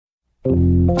Tell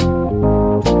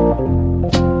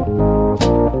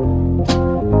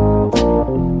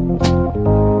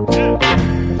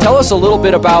us a little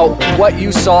bit about what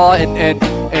you saw and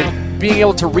being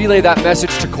able to relay that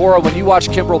message to Cora when you watched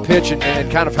Kimbrel pitch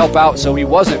and kind of help out so he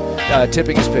wasn't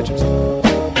tipping his pitches.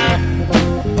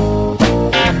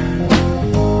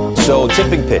 So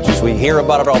tipping pitches, we hear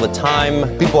about it all the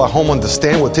time. People at home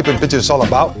understand what tipping pitches is all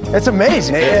about. It's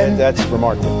amazing. And that's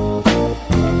remarkable.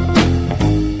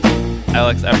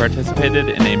 Alex, I participated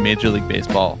in a Major League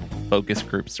Baseball focus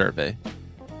group survey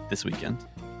this weekend.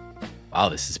 Wow,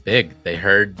 this is big. They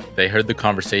heard the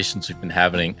conversations we've been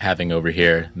having over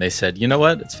here, and they said, you know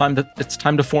what? It's time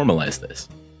to formalize this.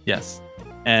 Yes,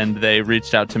 and they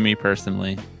reached out to me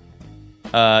personally.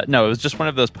 No, it was just one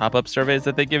of those pop-up surveys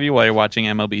that they give you while you're watching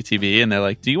MLB TV, and they're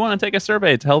like, do you want to take a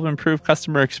survey to help improve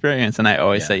customer experience? And I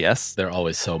always say yes. They're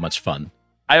always so much fun.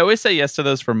 I always say yes to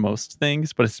those for most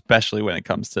things, but especially when it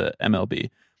comes to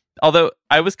MLB. Although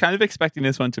I was kind of expecting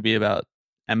this one to be about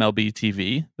MLB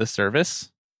TV, the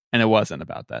service, and it wasn't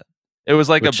about that. It was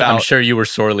like Which about... I'm sure you were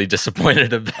sorely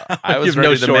disappointed about. I was ready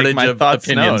no shortage of thoughts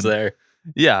opinions known. there.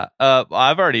 Yeah,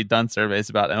 I've already done surveys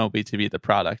about MLB TV, the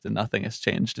product, and nothing has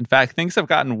changed. In fact, things have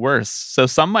gotten worse. So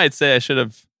some might say I should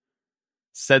have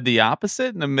said the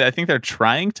opposite, and I think they're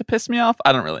trying to piss me off.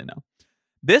 I don't really know.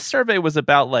 This survey was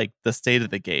about like the state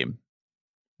of the game,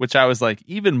 which I was like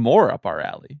even more up our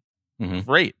alley. Mm-hmm.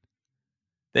 Great.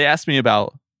 They asked me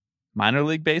about minor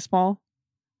league baseball.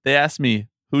 They asked me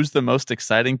who's the most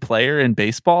exciting player in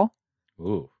baseball.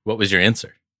 Ooh, what was your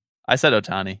answer? I said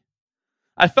Ohtani.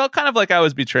 I felt kind of like I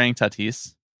was betraying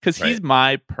Tatis because he's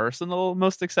my personal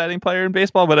most exciting player in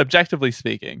baseball, but objectively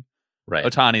speaking, right,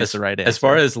 Ohtani is the right answer. As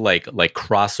far as like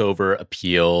crossover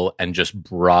appeal and just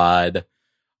broad,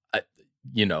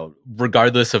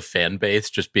 regardless of fan base,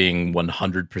 just being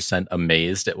 100%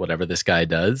 amazed at whatever this guy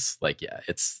does, like, yeah,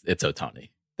 it's Ohtani.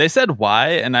 They said why,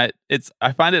 and I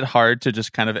find it hard to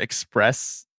just kind of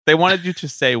express. They wanted you to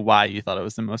say why you thought it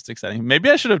was the most exciting. Maybe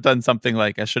I should have done something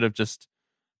like I should have just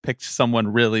picked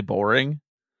someone really boring.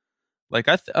 Like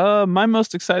my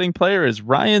most exciting player is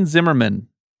Ryan Zimmerman.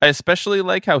 I especially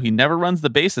like how he never runs the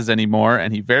bases anymore,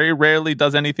 and he very rarely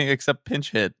does anything except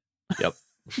pinch hit. Yep.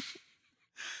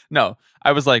 No,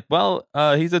 I was like, well,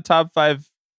 he's a top 5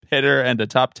 hitter and a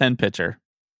top 10 pitcher.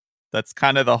 That's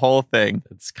kind of the whole thing.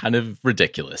 It's kind of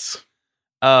ridiculous.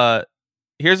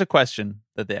 Here's a question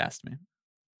that they asked me.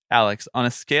 Alex, on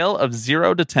a scale of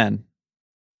 0 to 10,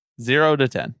 0 to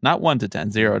 10, not 1 to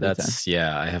 10, 0 to 10.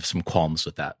 Yeah, I have some qualms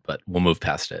with that, but we'll move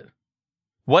past it.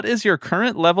 What is your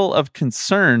current level of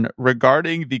concern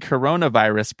regarding the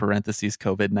coronavirus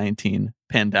 (COVID-19)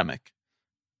 pandemic?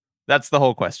 That's the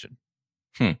whole question.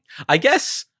 I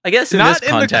guess in not this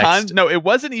context. No, it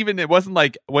wasn't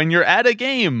like when you're at a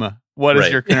game, what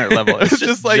is your current level? It was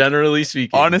just like, generally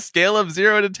speaking, on a scale of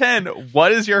 0 to 10,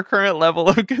 what is your current level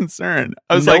of concern?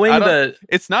 I was knowing like, that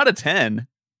it's not a 10.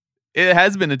 It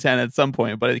has been a 10 at some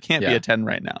point, but it can't be a 10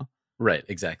 right now. Right,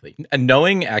 exactly. And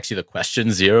knowing actually the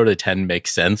question 0 to 10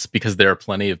 makes sense because there are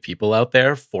plenty of people out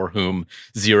there for whom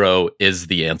 0 is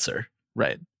the answer.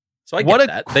 Right. So I get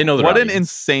that. They know their audience. What an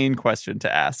insane question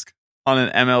to ask on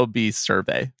an MLB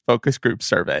survey, focus group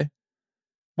survey.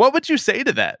 What would you say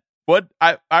to that?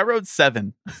 I wrote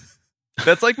 7.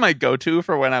 That's like my go-to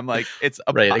for when I'm like, it's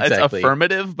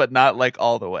affirmative, but not like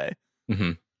all the way.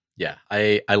 Mm-hmm. Yeah,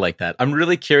 I like that. I'm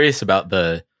really curious about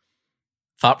the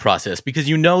thought process because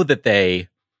you know that a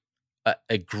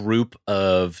group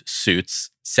of suits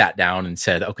sat down and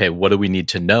said, okay, what do we need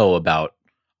to know about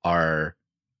our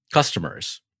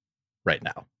customers right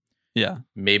now? Yeah.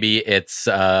 Maybe it's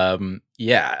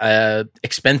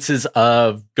expenses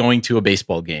of going to a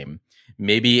baseball game.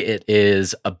 Maybe it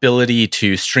is ability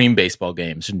to stream baseball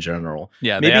games in general.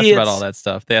 Yeah, they asked about all that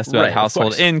stuff. They asked about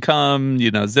household income,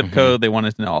 zip code. They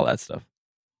wanted to know all that stuff.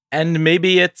 And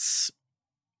maybe it's,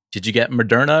 did you get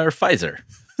Moderna or Pfizer?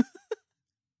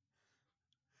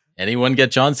 Anyone get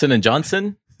Johnson &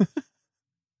 Johnson?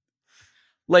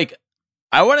 Like,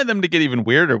 I wanted them to get even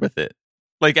weirder with it.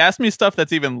 Like, ask me stuff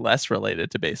that's even less related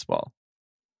to baseball.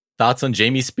 Thoughts on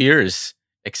Jamie Spears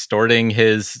extorting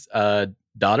his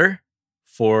daughter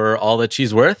for all that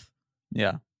she's worth?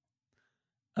 Yeah.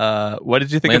 What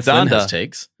did you think Lance of Lynn Donda? has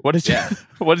takes. What did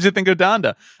you think of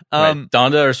Donda?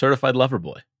 Donda or Certified Lover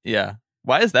Boy. Yeah.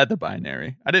 Why is that the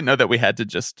binary? I didn't know that we had to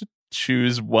just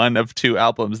choose one of 2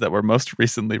 albums that were most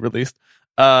recently released.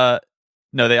 No,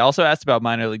 they also asked about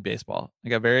minor league baseball. I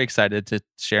got very excited to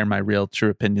share my real true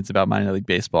opinions about minor league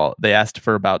baseball. They asked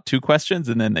for about 2 questions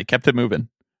and then they kept it moving,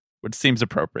 which seems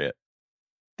appropriate.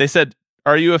 They said,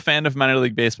 are you a fan of minor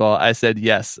league baseball? I said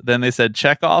yes. Then they said,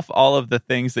 check off all of the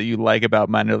things that you like about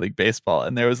minor league baseball.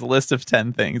 And there was a list of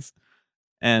 10 things.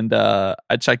 And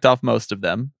I checked off most of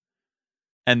them.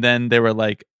 And then they were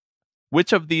like,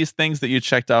 which of these things that you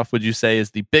checked off would you say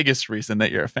is the biggest reason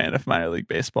that you're a fan of minor league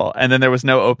baseball? And then there was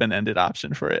no open-ended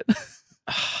option for it.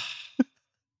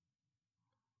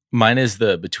 Mine is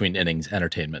the between innings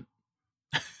entertainment.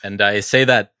 And I say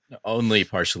that only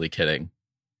partially kidding.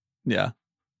 Yeah.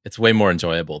 It's way more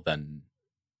enjoyable than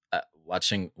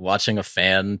watching a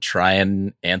fan try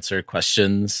and answer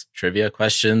trivia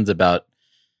questions about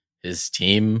his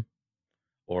team,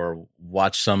 or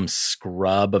watch some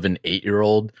scrub of an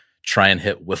 8-year-old try and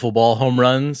hit wiffle ball home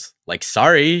runs. Like,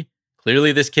 sorry,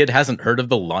 clearly this kid hasn't heard of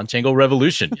the launch angle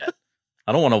revolution yet.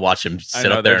 I don't want to watch him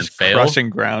sit up there and fail. Crushing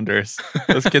grounders.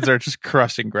 Those kids are just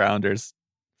crushing grounders,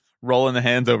 rolling the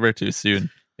hands over too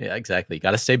soon. Yeah, exactly.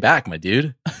 Got to stay back, my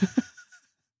dude.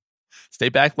 Stay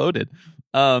back loaded.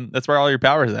 That's where all your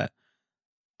power is at.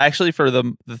 Actually, for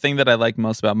the thing that I like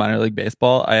most about minor league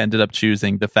baseball, I ended up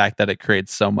choosing the fact that it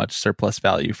creates so much surplus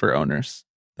value for owners.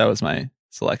 That was my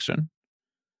selection.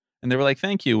 And they were like,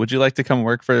 thank you. Would you like to come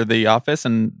work for the office?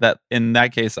 And that in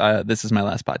that case, this is my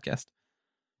last podcast.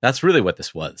 That's really what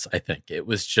this was, I think. It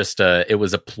was just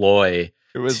a ploy.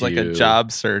 It was like a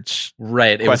job search.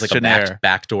 Right. It was like a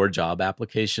backdoor job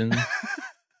application.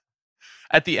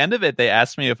 At the end of it, they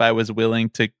asked me if I was willing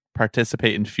to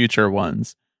participate in future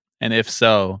ones. And if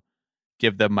so,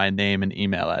 give them my name and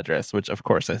email address, which of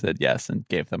course I said yes and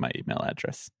gave them my email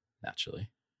address. Naturally.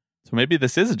 So maybe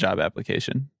this is a job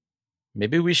application.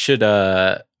 Maybe we should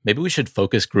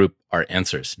focus group our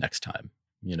answers next time,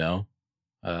 you know?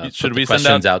 Should we send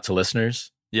questions out to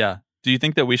listeners? Yeah. Do you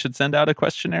think that we should send out a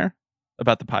questionnaire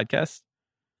about the podcast?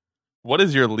 What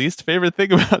is your least favorite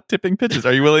thing about tipping pitches?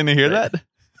 Are you willing to hear that?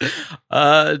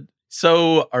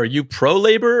 So are you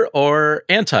pro-labor or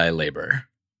anti-labor?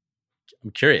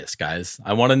 I'm curious, guys.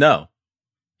 I want to know.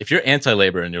 If you're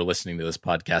anti-labor and you're listening to this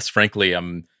podcast, frankly,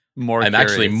 I'm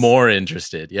actually more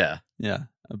interested. Yeah. Yeah.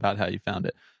 About how you found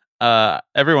it.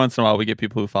 Every once in a while we get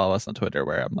people who follow us on Twitter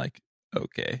where I'm like,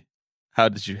 okay, how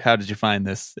did you find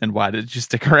this and why did you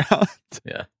stick around?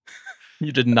 Yeah.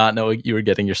 You did not know what you were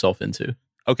getting yourself into.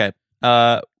 Okay.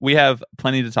 We have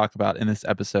plenty to talk about in this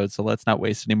episode, so let's not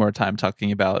waste any more time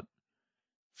talking about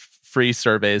free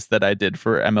surveys that I did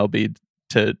for MLB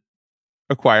to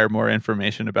acquire more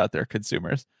information about their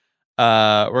consumers.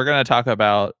 We're going to talk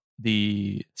about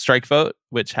the strike vote,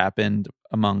 which happened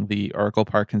among the Oracle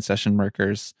Park concession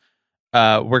workers.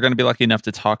 We're going to be lucky enough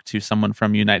to talk to someone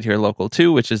from Unite Here Local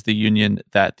 2, which is the union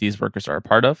that these workers are a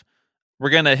part of. We're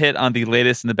going to hit on the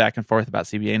latest in the back and forth about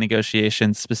CBA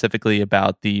negotiations, specifically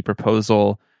about the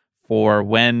proposal for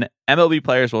when MLB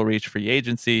players will reach free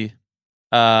agency.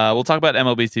 We'll talk about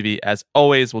MLB TV. As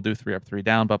always, we'll do 3 up, 3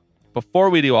 down. But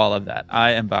before we do all of that,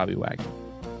 I am Bobby Wagner.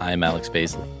 I'm Alex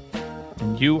Baisley.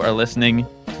 And you are listening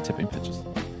to Tipping Pitches.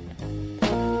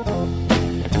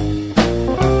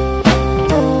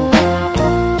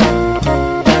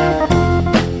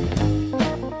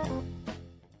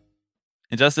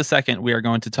 In just a second, we are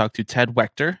going to talk to Ted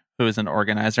Wechter, who is an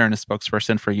organizer and a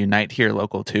spokesperson for Unite Here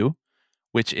Local 2,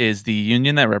 which is the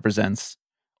union that represents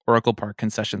Oracle Park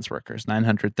concessions workers,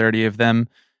 930 of them.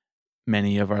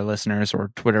 Many of our listeners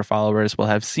or Twitter followers will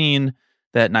have seen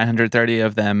that 930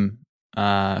 of them who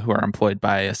are employed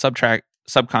by a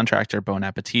subcontractor, Bon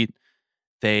Appetit,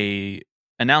 they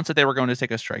announced that they were going to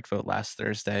take a strike vote last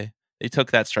Thursday. They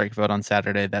took that strike vote on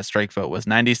Saturday. That strike vote was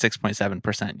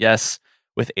 96.7% yes,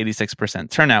 with 86%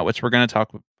 turnout, which we're going to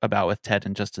talk about with Ted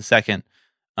in just a second.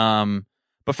 But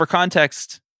for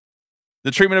context,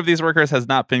 the treatment of these workers has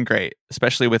not been great,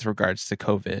 especially with regards to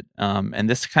COVID. And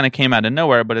this kind of came out of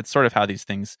nowhere, but it's sort of how these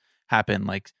things happen.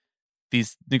 Like,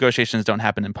 these negotiations don't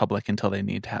happen in public until they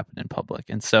need to happen in public.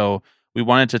 And so we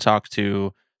wanted to talk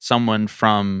to someone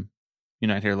from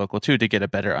Unite Here Local 2 to get a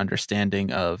better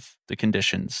understanding of the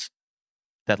conditions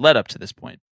that led up to this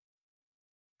point.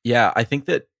 Yeah, I think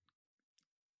that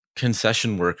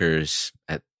concession workers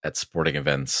at sporting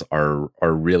events are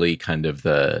really kind of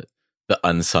the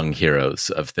unsung heroes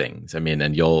of things. I mean,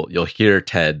 and you'll hear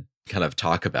Ted kind of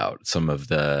talk about some of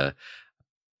the,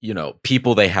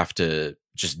 people they have to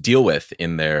just deal with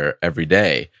in their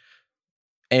everyday.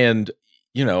 And,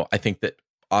 I think that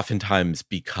oftentimes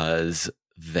because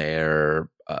their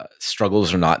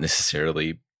struggles are not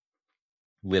necessarily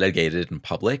litigated in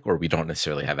public, or we don't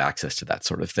necessarily have access to that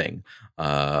sort of thing,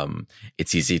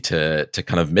 it's easy to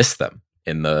kind of miss them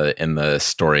in the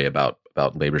story about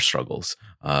labor struggles.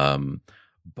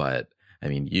 But I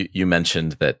mean, you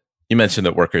mentioned that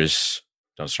workers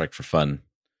don't strike for fun.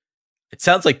 It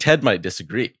sounds like Ted might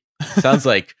disagree. Sounds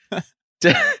like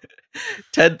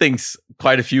Ted thinks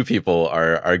quite a few people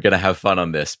are going to have fun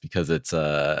on this because it's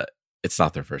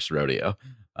not their first rodeo.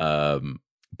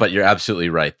 But you're absolutely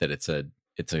right that it's a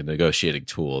negotiating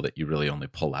tool that you really only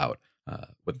pull out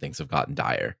when things have gotten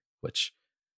dire, which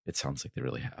it sounds like they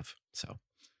really have. So,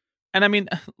 and I mean,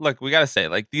 look, we got to say,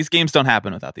 like, these games don't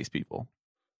happen without these people.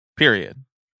 Period.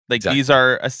 Like, exactly. These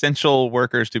are essential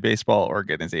workers to baseball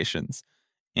organizations,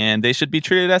 and they should be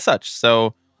treated as such.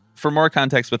 So, for more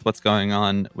context with what's going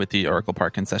on with the Oracle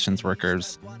Park concessions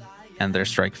workers and their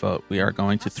strike vote, we are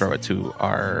going to throw it to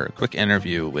our quick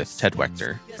interview with Ted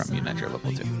Wechter from Unite Here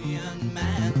Local 2.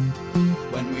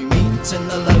 When we meet in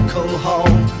the local hall,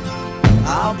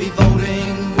 I'll be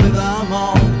voting with them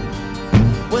all.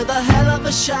 With a hell of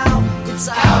a shout, it's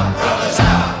out, brothers,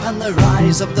 out, and the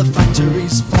rise of the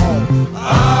factories fall.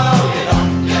 Oh, you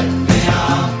don't get me,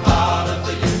 I'm part of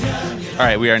the union. All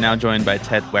right, we are now joined by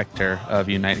Ted Wechter of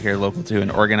Unite Here Local 2,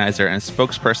 an organizer and a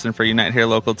spokesperson for Unite Here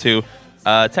Local 2.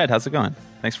 Ted, how's it going?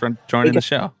 Thanks for joining the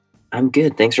show. I'm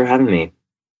good. Thanks for having me.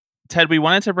 Ted, we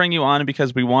wanted to bring you on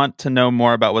because we want to know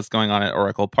more about what's going on at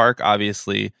Oracle Park.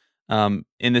 Obviously, in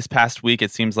this past week,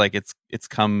 it seems like it's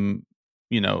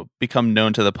become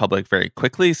known to the public very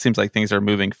quickly. Seems like things are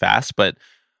moving fast, but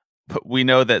we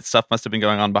know that stuff must have been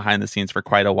going on behind the scenes for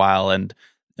quite a while, and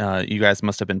you guys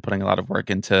must have been putting a lot of work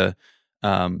into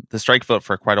the strike vote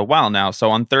for quite a while now. So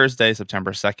on Thursday,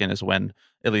 September 2nd, is when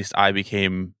at least I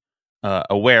became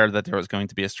aware that there was going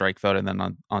to be a strike vote, and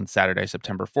then on Saturday,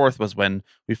 September 4th, was when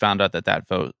we found out that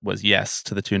vote was yes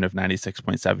to the tune of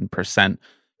 96.7%.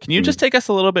 Can you just take us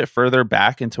a little bit further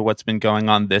back into what's been going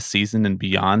on this season and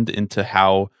beyond, into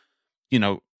how,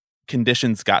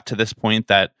 conditions got to this point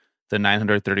that the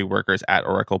 930 workers at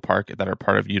Oracle Park that are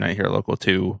part of Unite Here Local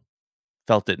 2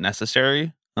 felt it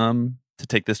necessary to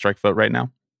take this strike vote right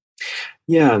now?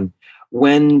 Yeah.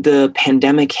 When the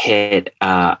pandemic hit,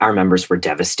 our members were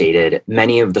devastated.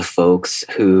 Many of the folks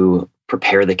who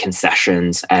prepare the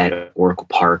concessions at Oracle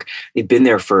Park, they've been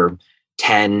there for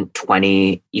 10,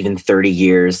 20, even 30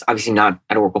 years. Obviously not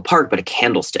at Oracle Park, but a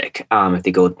Candlestick, if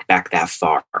they go back that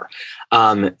far.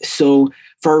 So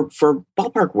for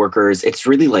ballpark workers, it's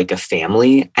really like a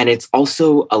family, and it's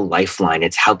also a lifeline.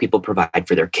 It's how people provide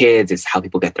for their kids. It's how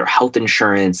people get their health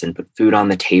insurance and put food on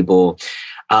the table.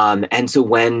 And so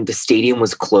when the stadium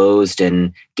was closed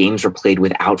and games were played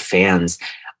without fans,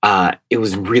 it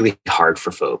was really hard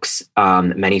for folks.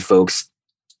 Many folks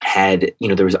had,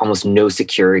 there was almost no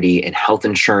security in health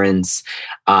insurance.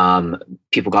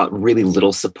 People got really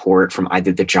little support from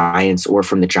either the Giants or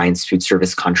from the Giants food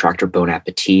service contractor, Bon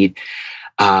Appetit.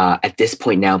 At this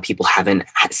point now, people haven't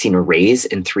seen a raise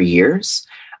in 3 years.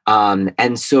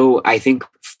 And so I think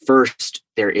first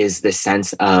there is this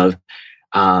sense of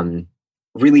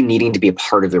really needing to be a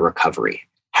part of the recovery,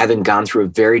 having gone through a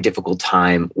very difficult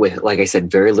time with, like I said,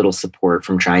 very little support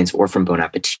from Giants or from Bon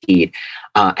Appetit,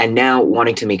 and now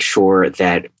wanting to make sure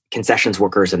that concessions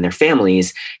workers and their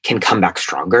families can come back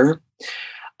stronger.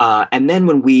 And then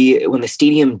when the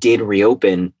stadium did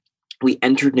reopen, we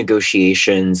entered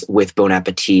negotiations with Bon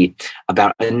Appetit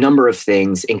about a number of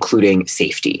things, including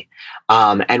safety.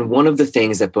 And one of the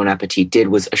things that Bon Appetit did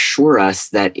was assure us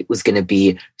that it was going to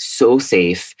be so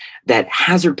safe that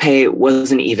hazard pay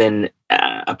wasn't even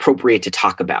appropriate to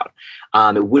talk about.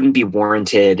 It wouldn't be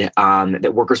warranted,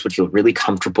 that workers would feel really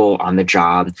comfortable on the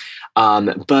job.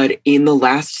 But in the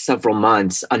last several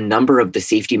months, a number of the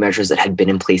safety measures that had been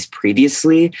in place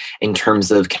previously, in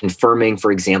terms of confirming,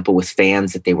 for example, with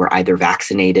fans that they were either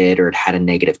vaccinated or had a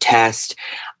negative test,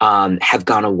 have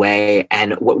gone away.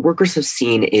 And what workers have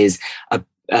seen is a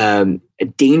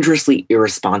dangerously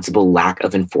irresponsible lack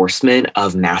of enforcement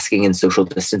of masking and social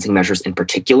distancing measures in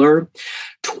particular.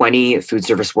 20 food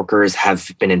service workers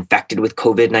have been infected with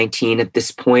COVID-19 at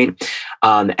this point.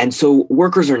 And so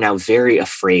workers are now very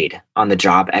afraid on the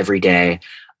job every day.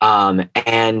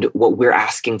 And what we're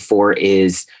asking for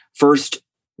is, first,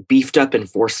 beefed up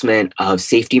enforcement of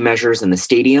safety measures in the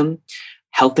stadium,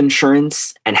 health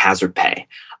insurance, and hazard pay.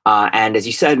 And as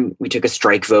you said, we took a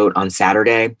strike vote on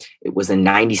Saturday. It was a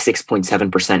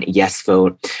 96.7% yes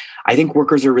vote. I think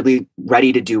workers are really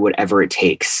ready to do whatever it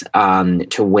takes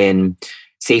to win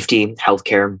safety,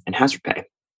 healthcare, and hazard pay.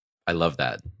 I love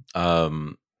that.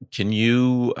 Can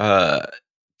you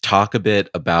talk a bit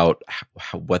about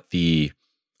what the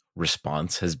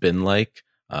response has been like,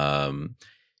 kind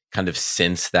of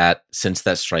since that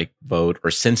strike vote, or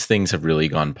since things have really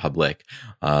gone public?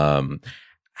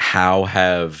 How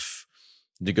have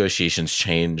negotiations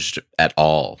changed at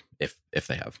all, if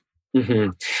they have? Mm-hmm.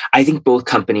 I think both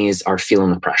companies are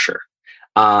feeling the pressure.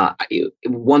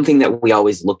 One thing that we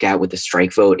always look at with the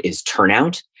strike vote is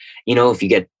turnout. If you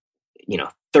get,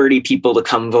 30 people to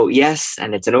come vote yes,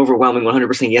 and it's an overwhelming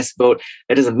 100% yes vote,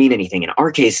 that doesn't mean anything. In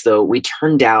our case, though, we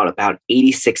turned out about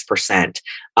 86%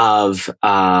 of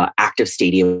active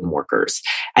stadium workers.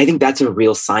 I think that's a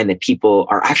real sign that people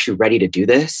are actually ready to do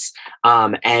this.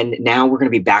 And now we're going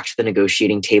to be back to the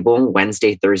negotiating table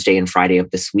Wednesday, Thursday, and Friday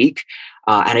of this week.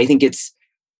 And I think it's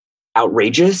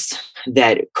outrageous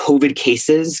that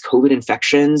COVID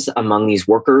infections among these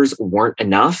workers weren't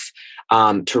enough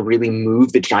to really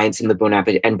move the Giants and Bon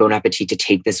Appetit to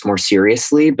take this more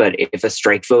seriously. But if a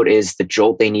strike vote is the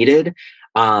jolt they needed,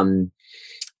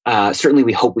 certainly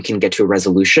we hope we can get to a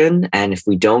resolution. And if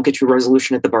we don't get to a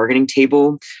resolution at the bargaining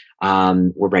table,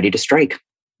 we're ready to strike.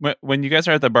 When you guys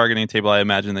are at the bargaining table, I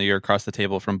imagine that you're across the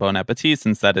table from Bon Appetit,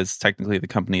 since that is technically the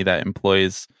company that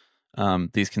employs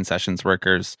these concessions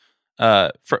workers.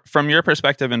 From your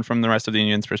perspective and from the rest of the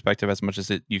union's perspective, as much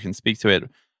as you can speak to it,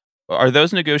 are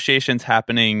those negotiations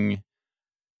happening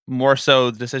more so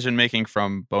decision-making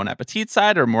from Bon Appetit's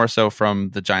side or more so from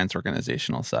the Giants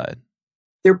organizational side?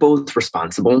 They're both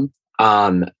responsible,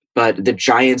 but the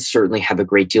Giants certainly have a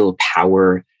great deal of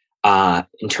power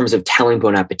in terms of telling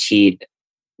Bon Appetit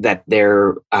that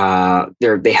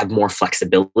they have more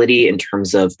flexibility in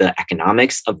terms of the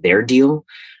economics of their deal.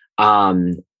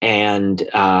 And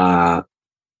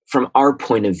from our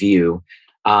point of view,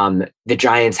 the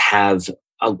Giants have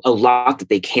a lot that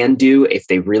they can do if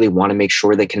they really want to make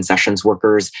sure that concessions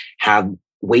workers have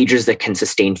wages that can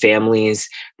sustain families,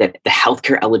 that the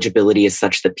healthcare eligibility is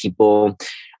such that people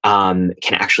can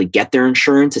actually get their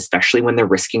insurance, especially when they're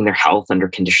risking their health under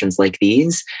conditions like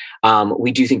these.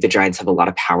 We do think the Giants have a lot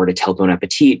of power to tell Bon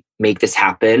Appetit, make this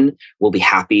happen. We'll be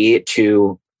happy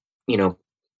to,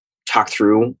 talk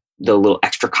through the little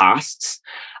extra costs.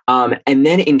 And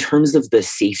then in terms of the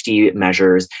safety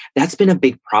measures, that's been a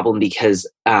big problem because,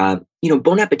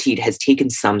 Bon Appetit has taken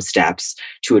some steps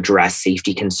to address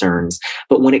safety concerns.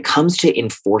 But when it comes to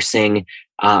enforcing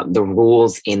the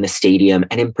rules in the stadium,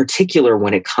 and in particular,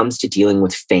 when it comes to dealing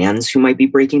with fans who might be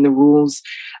breaking the rules,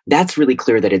 that's really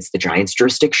clear that it's the Giants'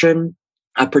 jurisdiction.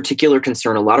 A particular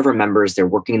concern, a lot of our members, they're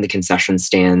working in the concession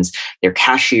stands, they're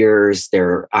cashiers,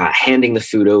 they're handing the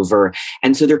food over.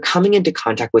 And so they're coming into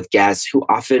contact with guests who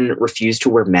often refuse to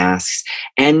wear masks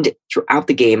and throughout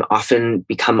the game often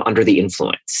become under the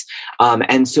influence.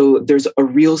 And so there's a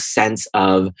real sense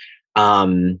of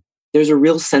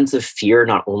fear,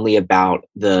 not only about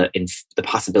the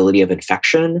possibility of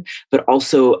infection, but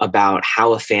also about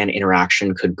how a fan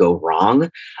interaction could go wrong.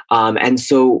 And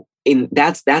so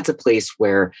that's a place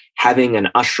where having an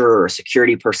usher or a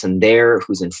security person there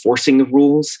who's enforcing the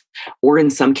rules, or in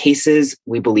some cases,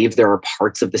 we believe there are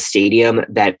parts of the stadium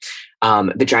that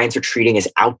the Giants are treating as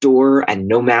outdoor and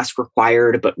no mask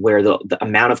required, but where the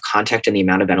amount of contact and the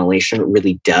amount of ventilation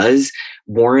really does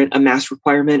warrant a mask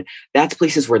requirement. That's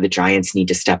places where the Giants need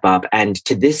to step up. And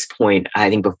to this point, I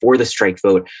think before the strike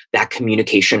vote, that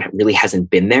communication really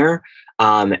hasn't been there.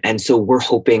 And so we're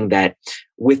hoping that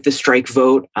with the strike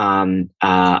vote,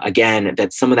 again,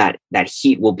 that some of that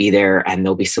heat will be there and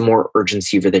there'll be some more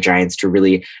urgency for the Giants to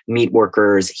really meet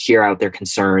workers, hear out their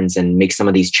concerns, and make some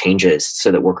of these changes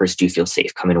so that workers do feel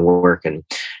safe coming to work and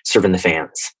serving the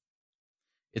fans.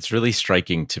 It's really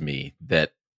striking to me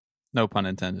that... No pun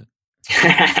intended.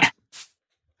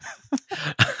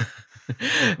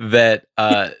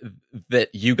 that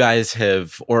you guys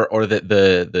have, or that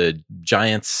the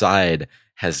Giants side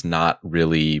has not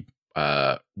really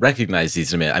recognized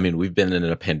these demands. I mean, we've been in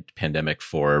a pandemic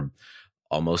for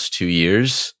almost 2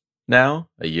 years now,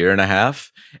 a year and a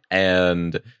half,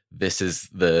 and this is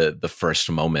the first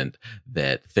moment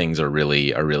that things are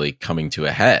really coming to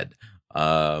a head.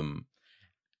 Have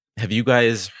you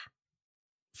guys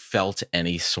felt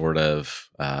any sort of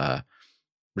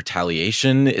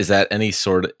retaliation? Is that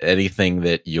anything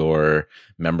that your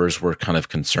members were kind of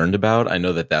concerned about? I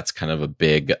know that that's kind of a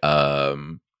big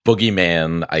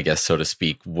boogeyman, I guess, so to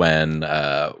speak,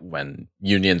 when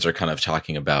unions are kind of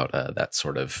talking about that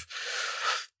sort of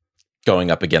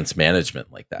going up against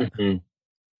management like that. Mm-hmm.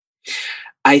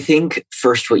 I think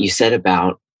first what you said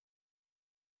about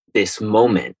this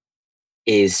moment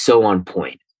is so on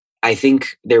point. I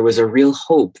think there was a real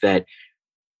hope that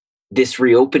this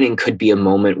reopening could be a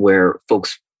moment where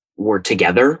folks were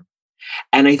together.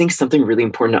 And I think something really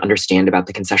important to understand about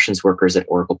the concessions workers at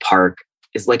Oracle Park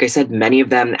is, like I said, many of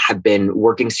them have been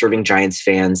working, serving Giants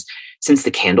fans since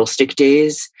the Candlestick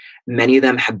days. Many of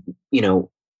them have,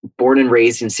 born and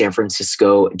raised in San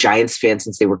Francisco, Giants fans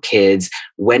since they were kids,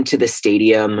 went to the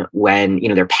stadium when,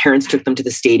 their parents took them to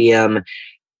the stadium.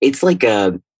 It's like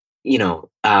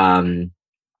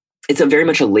it's a very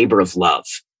much a labor of love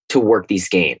to work these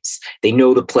games. They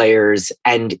know the players,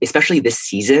 and especially this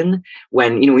season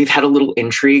when, we've had a little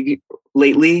intrigue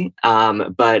lately,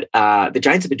 but the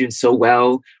Giants have been doing so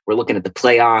well. We're looking at the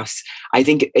playoffs. I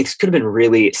think it could have been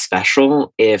really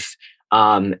special if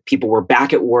people were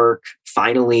back at work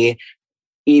finally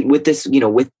with this,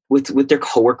 with their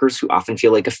coworkers who often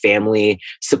feel like a family,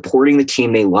 supporting the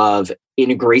team they love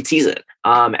in a great season.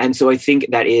 And so I think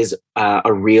that is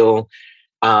a real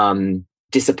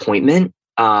disappointment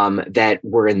that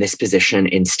we're in this position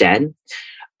instead.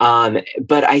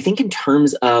 But I think in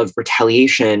terms of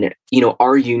retaliation,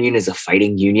 our union is a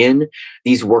fighting union.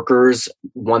 These workers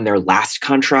won their last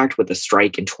contract with a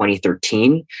strike in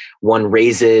 2013. One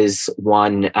raises,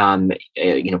 one,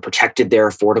 protected their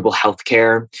affordable health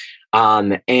care.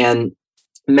 And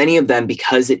many of them,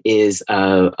 because it is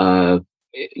a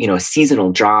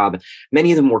seasonal job,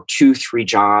 many of them work 2-3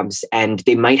 jobs, and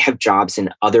they might have jobs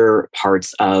in other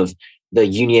parts of the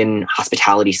union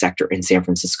hospitality sector in San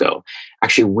Francisco.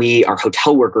 Actually, our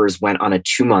hotel workers went on a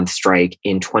 2-month strike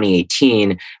in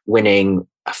 2018, winning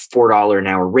a $4 an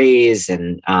hour raise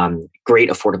and great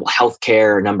affordable health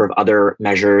care, a number of other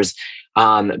measures.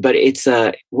 But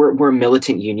we're a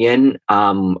militant union,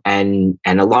 and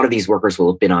a lot of these workers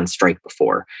will have been on strike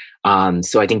before.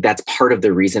 So I think that's part of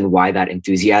the reason why that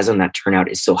enthusiasm, that turnout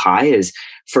is so high. Is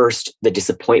first the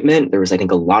disappointment. There was, I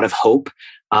think, a lot of hope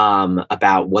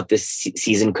about what this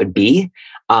season could be.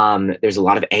 There's a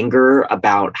lot of anger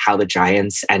about how the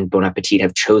Giants and Bon Appetit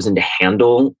have chosen to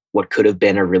handle what could have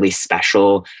been a really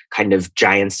special kind of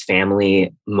Giants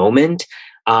family moment.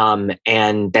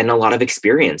 And then a lot of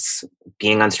experience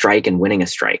being on strike and winning a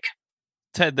strike.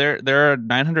 Ted, there are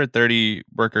 930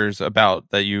 workers about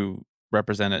that you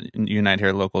represent at Unite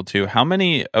here local too. How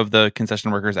many of the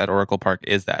concession workers at Oracle Park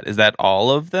is that? Is that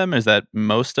all of them? Is that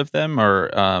most of them? Or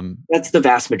that's the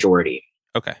vast majority.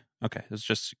 Okay. I was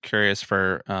just curious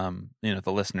for the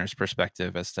listener's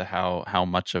perspective as to how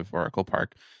much of Oracle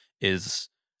Park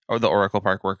or the Oracle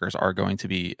Park workers are going to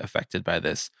be affected by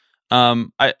this.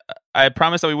 I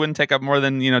promised that we wouldn't take up more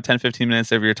than 10-15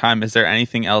 minutes of your time. Is there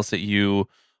anything else that you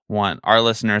want our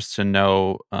listeners to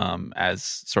know as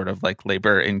sort of like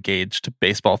labor engaged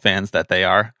baseball fans that they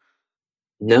are?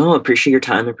 No, appreciate your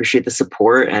time. Appreciate the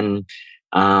support. And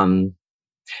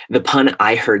the pun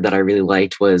I heard that I really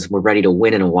liked was, "We're ready to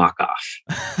win in a walk-off."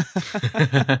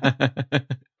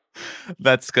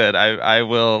 That's good. I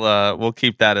will we'll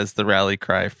keep that as the rally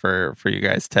cry for you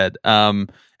guys, Ted.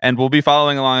 And we'll be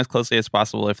following along as closely as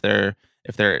possible. If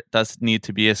there does need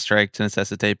to be a strike to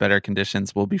necessitate better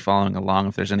conditions, we'll be following along.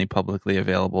 If there's any publicly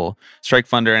available strike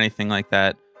fund or anything like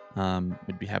that,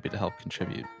 we'd be happy to help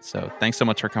contribute. So thanks so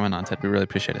much for coming on, Ted. We really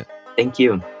appreciate it. Thank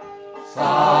you.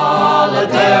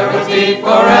 Solidarity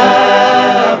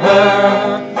forever.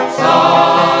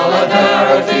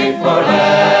 Solidarity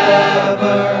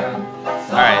forever.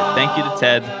 All right. Thank you to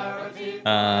Ted.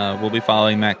 We'll be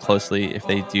following that closely if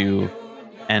they do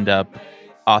end up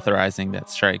authorizing that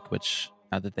strike, which,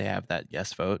 now that they have that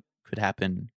yes vote, could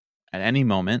happen at any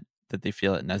moment that they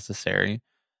feel it necessary.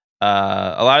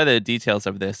 A lot of the details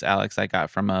of this, Alex, I got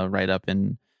from a write-up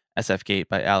in SF Gate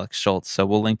by Alex Schultz, so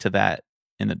we'll link to that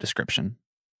in the description.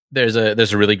 There's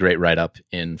a really great write-up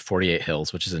in 48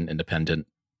 Hills, which is an independent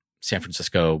San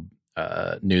Francisco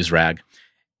news rag,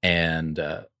 and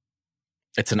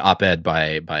it's an op-ed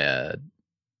by a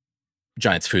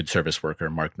Giants food service worker,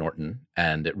 Mark Norton,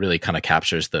 and it really kind of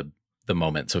captures the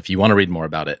moment. So if you want to read more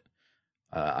about it,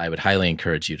 I would highly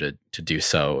encourage you to do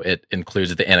so. It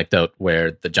includes the anecdote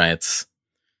where the Giants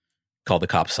called the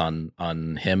cops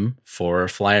on him for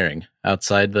flyering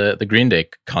outside the Green Day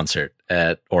concert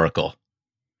at Oracle.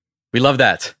 We love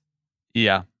that.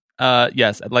 Yeah.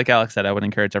 Yes, like Alex said, I would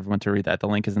encourage everyone to read that. The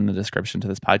link is in the description to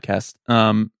this podcast.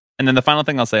 And then the final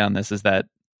thing I'll say on this is that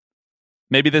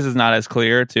maybe this is not as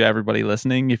clear to everybody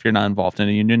listening if you're not involved in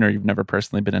a union or you've never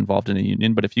personally been involved in a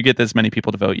union. But if you get this many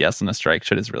people to vote yes on a strike,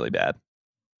 shit is really bad.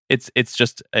 It's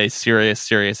just a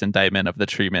serious indictment of the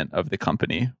treatment of the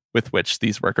company with which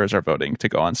these workers are voting to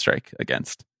go on strike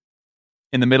against.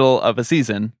 In the middle of a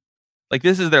season, like,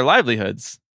 this is their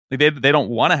livelihoods. Like, they don't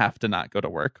want to have to not go to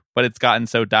work, but it's gotten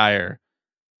so dire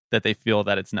that they feel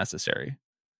that it's necessary,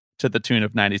 to the tune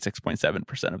of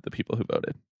 96.7% of the people who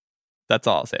voted. That's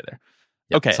all I'll say there.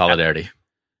 Yep, okay. Solidarity.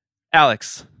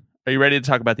 Alex, are you ready to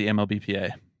talk about the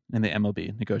MLBPA and the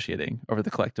MLB negotiating over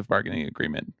the collective bargaining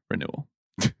agreement renewal?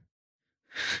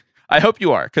 I hope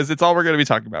you are, because it's all we're going to be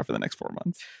talking about for the next 4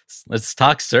 months. Let's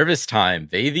talk service time,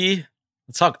 baby.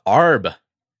 Let's talk ARB.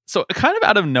 So, kind of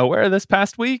out of nowhere this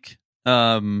past week,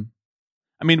 I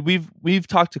mean, we've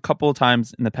talked a couple of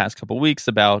times in the past couple of weeks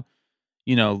about,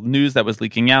 news that was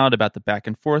leaking out about the back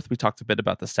and forth. We talked a bit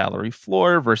about the salary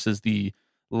floor versus the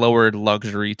lowered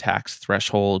luxury tax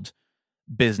threshold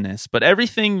business, but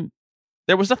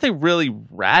there was nothing really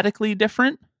radically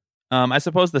different. I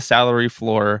suppose the salary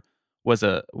floor was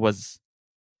a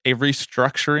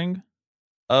restructuring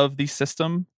of the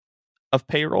system of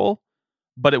payroll,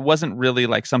 but it wasn't really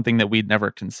like something that we'd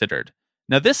never considered.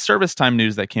 Now, this service time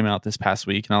news that came out this past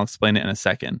week, and I'll explain it in a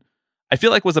second, I feel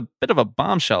like was a bit of a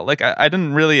bombshell. Like I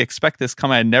didn't really expect this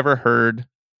coming. I never heard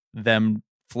them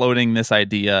floating this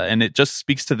idea, and it just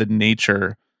speaks to the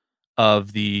nature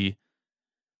of the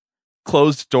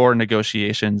closed door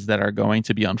negotiations that are going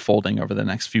to be unfolding over the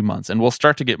next few months. And we'll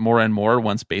start to get more and more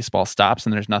once baseball stops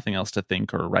and there's nothing else to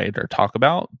think or write or talk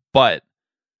about. But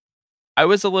I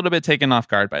was a little bit taken off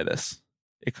guard by this.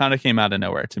 It kind of came out of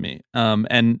nowhere to me.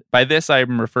 And by this,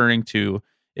 I'm referring to,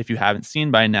 if you haven't seen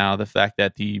by now, the fact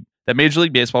that that Major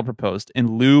League Baseball proposed,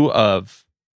 in lieu of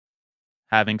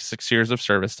having 6 years of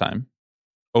service time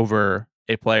over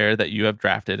a player that you have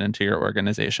drafted into your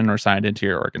organization or signed into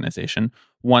your organization,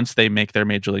 once they make their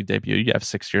Major League debut, you have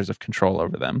 6 years of control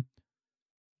over them.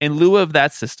 In lieu of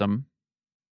that system,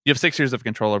 you have 6 years of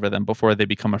control over them before they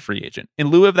become a free agent. In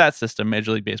lieu of that system,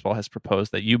 Major League Baseball has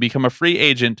proposed that you become a free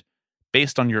agent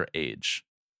based on your age,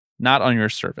 not on your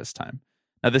service time.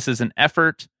 Now, this is an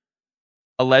effort,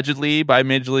 allegedly, by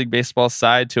Major League Baseball's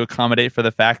side to accommodate for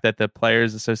the fact that the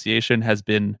Players Association has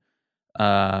been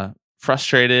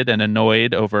frustrated and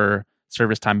annoyed over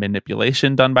service time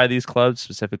manipulation done by these clubs,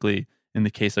 specifically in the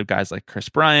case of guys like Chris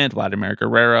Bryant, Vladimir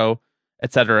Guerrero,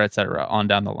 et cetera, on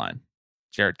down the line.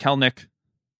 Jared Kelenic.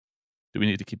 Do we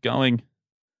need to keep going?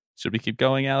 Should we keep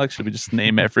going, Alex? Should we just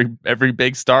name every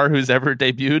big star who's ever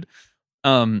debuted?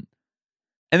 And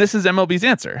this is MLB's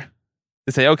answer.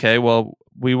 They say, okay, well,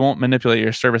 we won't manipulate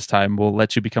your service time. We'll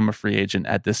let you become a free agent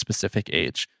at this specific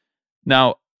age.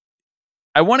 Now,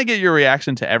 I want to get your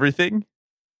reaction to everything,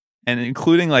 and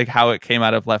including like how it came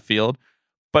out of left field.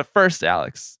 But first,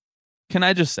 Alex, can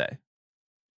I just say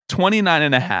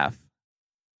 29.5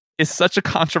 is such a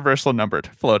controversial number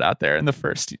to float out there in the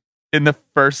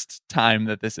first time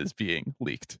that this is being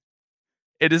leaked.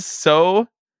 It is so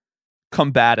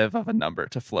combative of a number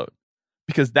to float,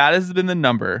 because that has been the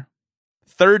number,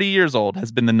 30 years old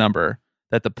has been the number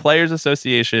that the Players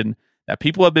Association, that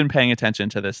people have been paying attention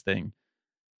to this thing.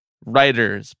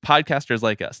 Writers, podcasters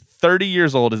like us, 30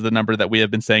 years old is the number that we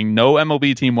have been saying no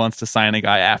MLB team wants to sign a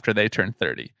guy after they turn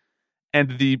 30.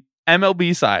 And the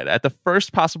MLB side, at the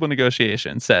first possible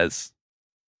negotiation, says,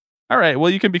 all right, well,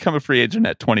 you can become a free agent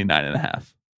at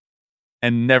 29.5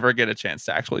 and never get a chance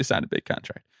to actually sign a big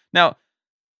contract. Now,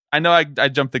 I know I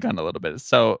jumped the gun a little bit,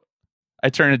 so I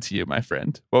turn it to you, my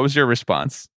friend. What was your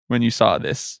response when you saw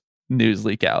this news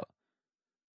leak out?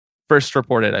 First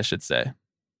reported, I should say,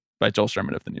 by Joel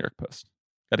Sherman of the New York Post.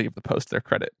 Got to give the Post their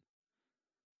credit.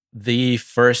 The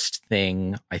first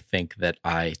thing I think that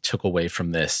I took away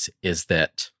from this is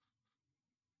that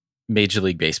Major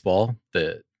League Baseball,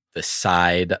 the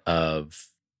side of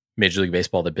Major League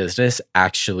Baseball, the business,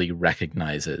 actually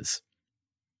recognizes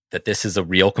that this is a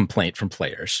real complaint from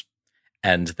players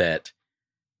and that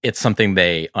it's something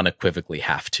they unequivocally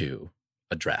have to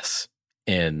address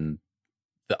in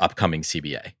the upcoming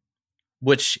CBA,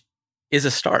 which is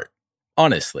a start,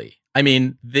 honestly. I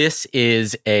mean, this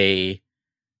is a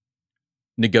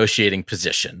negotiating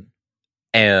position,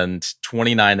 and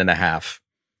 29.5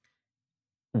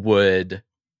 would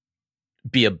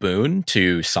be a boon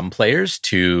to some players,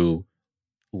 to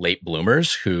late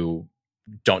bloomers who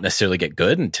don't necessarily get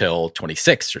good until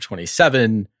 26 or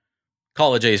 27,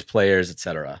 college age players,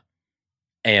 etc.,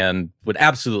 and would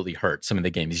absolutely hurt some of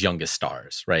the game's youngest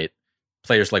stars, right?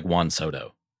 Players like Juan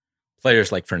Soto,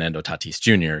 players like Fernando Tatis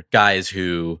Jr., guys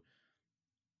who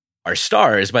are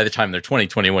stars by the time they're 20,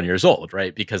 21 years old,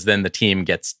 right? Because then the team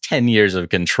gets 10 years of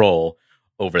control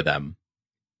over them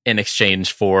in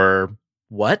exchange for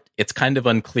what? It's kind of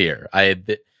unclear.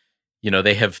 They've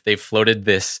floated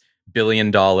this $1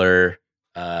 billion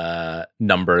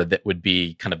number that would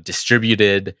be kind of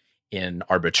distributed in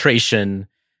arbitration.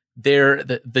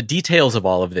 The details of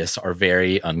all of this are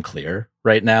very unclear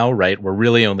right now, right? We're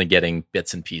really only getting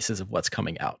bits and pieces of what's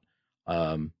coming out.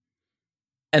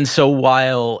 And so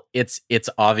while it's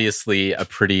obviously a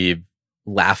pretty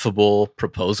laughable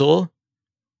proposal,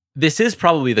 this is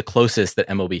probably the closest that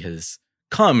MLB has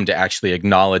come to actually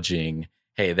acknowledging,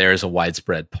 hey, there is a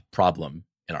widespread problem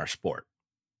in our sport.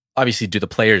 Obviously, do the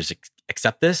players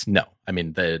accept this? No. I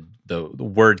mean, the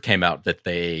word came out that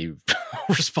they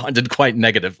responded quite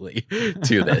negatively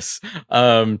to this.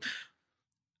 And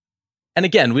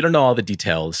again, we don't know all the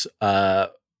details.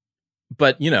 But,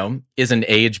 is an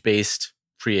age-based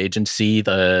free agency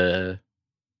the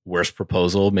worst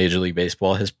proposal Major League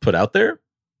Baseball has put out there?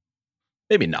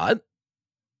 Maybe not.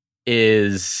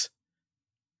 Is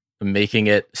making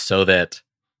it so that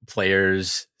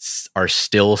players are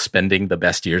still spending the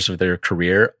best years of their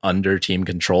career under team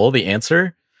control the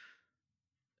answer?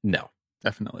 No.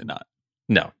 Definitely not.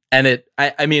 No. And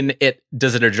I mean,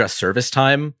 does it address service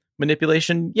time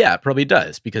manipulation? Yeah, it probably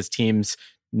does, because teams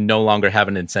no longer have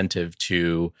an incentive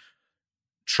to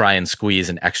try and squeeze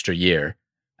an extra year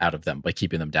out of them by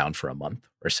keeping them down for a month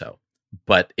or so.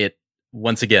 But it,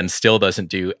 once again, still doesn't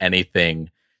do anything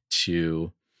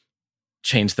to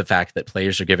change the fact that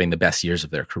players are giving the best years of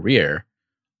their career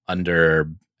under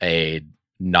a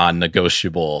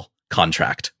non-negotiable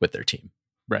contract with their team.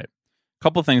 Right.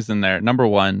 Couple things in there. Number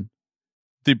one,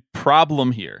 the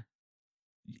problem here.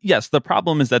 Yes, the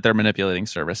problem is that they're manipulating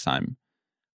service time.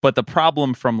 But the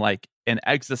problem from like an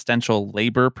existential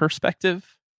labor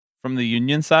perspective from the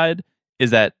union side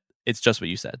is that it's just what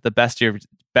you said. The best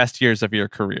years of your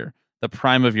career, the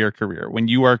prime of your career, when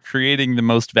you are creating the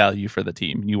most value for the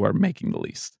team, you are making the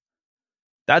least.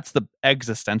 That's the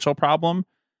existential problem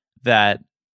that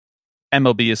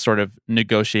MLB is sort of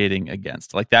negotiating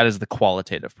against. Like, that is the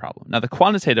qualitative problem. Now, the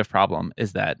quantitative problem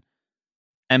is that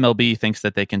MLB thinks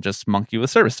that they can just monkey with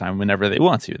service time whenever they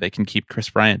want to. They can keep Chris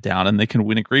Bryant down and they can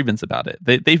win a grievance about it.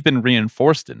 They've been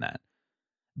reinforced in that.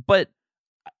 But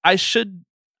I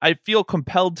feel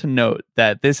compelled to note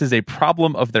that this is a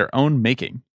problem of their own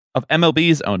making, of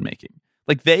MLB's own making.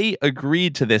 Like, they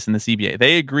agreed to this in the CBA.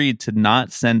 They agreed to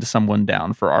not send someone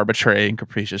down for arbitrary and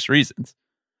capricious reasons.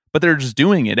 But they're just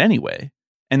doing it anyway,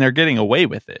 and they're getting away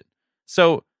with it.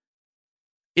 So,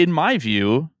 in my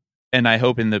view, and I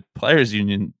hope in the players'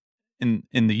 union, in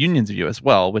the union's view as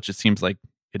well, which it seems like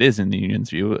it is in the union's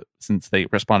view since they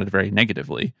responded very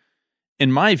negatively, in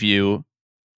my view,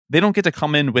 they don't get to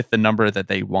come in with the number that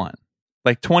they want.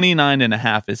 Like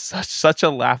 29.5 is such a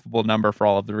laughable number for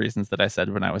all of the reasons that I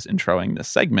said when I was introing this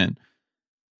segment.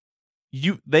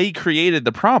 They created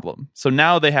the problem, so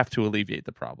now they have to alleviate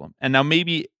the problem. And now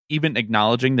maybe even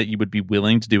acknowledging that you would be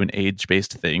willing to do an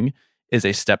age-based thing is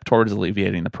a step towards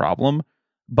alleviating the problem.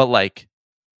 But like,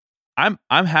 I'm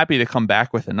happy to come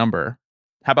back with a number.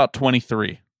 How about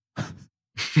 23?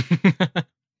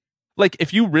 Like,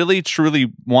 if you really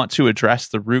truly want to address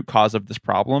the root cause of this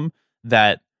problem,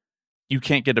 that you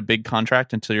can't get a big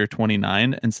contract until you're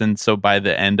 29, and so by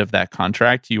the end of that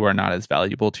contract, you are not as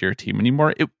valuable to your team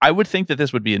anymore. I would think that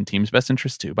this would be in team's best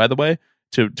interest too, by the way,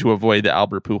 to avoid the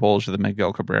Albert Pujols or the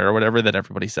Miguel Cabrera or whatever that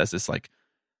everybody says is like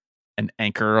an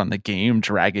anchor on the game,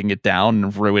 dragging it down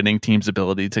and ruining teams'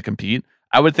 ability to compete.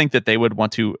 I would think that they would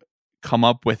want to come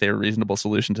up with a reasonable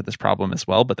solution to this problem as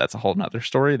well, but that's a whole nother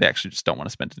story. They actually just don't want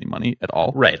to spend any money at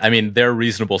all. Right. I mean, their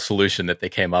reasonable solution that they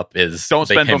came up is don't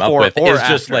spend before or is after.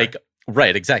 Just like,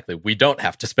 right, exactly. We don't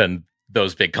have to spend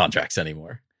those big contracts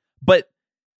anymore. But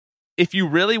if you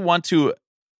really want to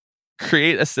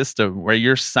create a system where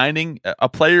you're signing, a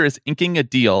player is inking a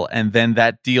deal and then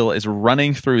that deal is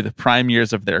running through the prime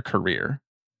years of their career,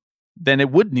 then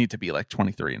it would need to be like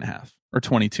 23.5 or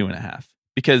 22.5.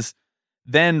 Because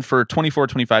then for 24,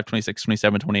 25, 26,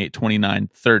 27, 28, 29,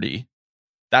 30,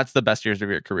 that's the best years of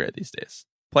your career these days.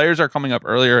 Players are coming up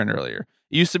earlier and earlier.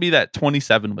 It used to be that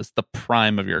 27 was the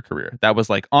prime of your career. That was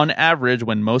like on average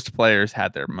when most players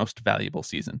had their most valuable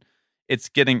season. It's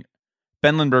getting,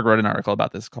 Ben Lindbergh wrote an article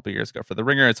about this a couple years ago for The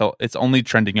Ringer. It's only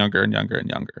trending younger and younger and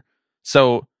younger.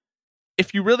 So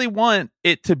if you really want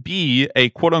it to be a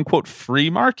quote unquote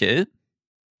free market,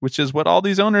 which is what all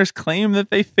these owners claim that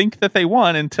they think that they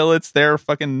want until it's their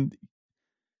fucking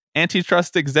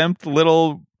antitrust exempt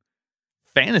little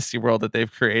fantasy world that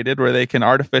they've created where they can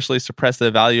artificially suppress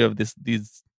the value of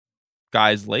these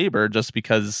guys' labor just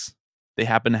because they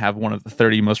happen to have one of the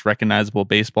 30 most recognizable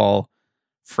baseball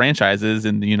franchises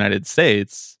in the United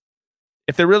States.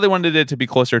 If they really wanted it to be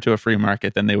closer to a free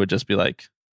market, then they would just be like,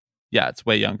 yeah, it's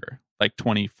way younger, like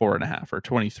 24.5 or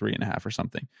 23.5 or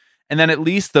something. And then at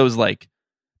least those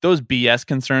BS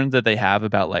concerns that they have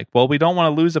about like, well, we don't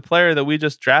want to lose a player that we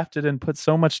just drafted and put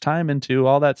so much time into,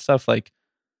 all that stuff, like,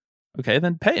 okay,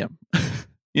 then pay him.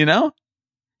 You know?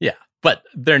 Yeah, but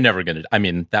they're never going to. I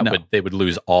mean, they would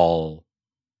lose all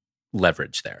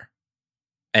leverage there,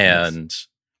 and yes.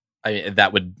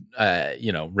 That would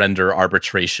render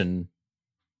arbitration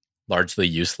largely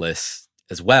useless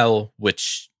as well,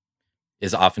 which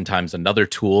is oftentimes another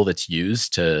tool that's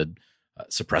used to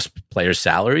suppress players'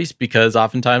 salaries, because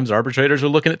oftentimes arbitrators are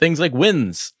looking at things like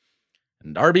wins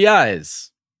and RBIs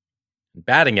and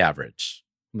batting average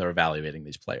when they're evaluating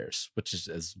these players, which is,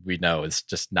 as we know, is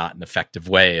just not an effective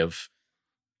way of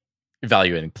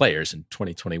evaluating players in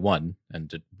 2021,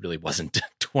 and it really wasn't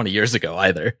 20 years ago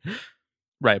either.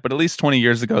 Right, but at least 20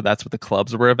 years ago, that's what the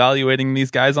clubs were evaluating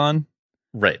these guys on.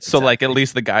 Right. So, like, at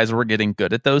least the guys were getting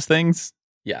good at those things.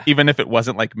 Yeah. Even if it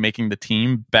wasn't, like, making the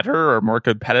team better or more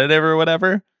competitive or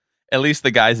whatever, at least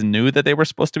the guys knew that they were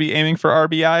supposed to be aiming for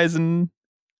RBIs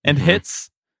and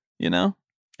hits, you know?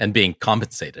 And being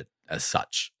compensated as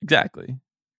such. Exactly.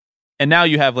 And now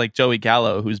you have, like, Joey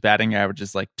Gallo, whose batting average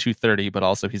is, like, 230, but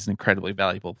also he's an incredibly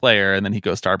valuable player. And then he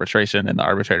goes to arbitration, and the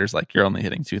arbitrator's like, you're only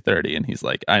hitting 230. And he's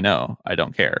like, I know, I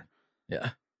don't care.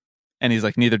 Yeah. And he's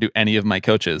like, neither do any of my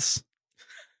coaches.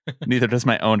 Neither does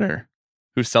my owner,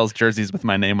 who sells jerseys with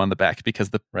my name on the back because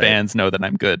the fans know that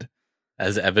I'm good.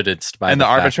 As evidenced by and the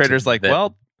arbitrator's like,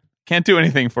 well, can't do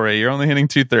anything for you. You're only hitting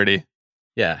 230.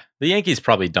 Yeah. The Yankees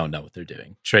probably don't know what they're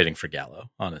doing, trading for Gallo,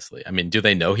 honestly. I mean, do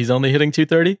they know he's only hitting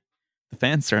 230? The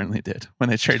fans certainly did when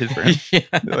they traded for him.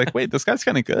 Yeah. They're like, wait, this guy's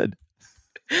kind of good.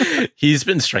 He's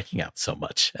been striking out so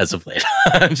much as of late.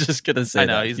 I'm just gonna say, I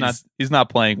know that. he's not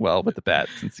playing well with the bat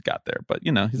since he got there, but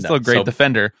you know he's No, still a great so-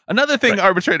 defender. Another thing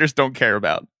arbitrators don't care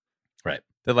about. Right.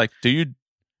 They're like, do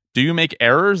you make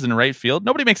errors in right field?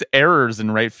 Nobody makes errors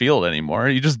in right field anymore.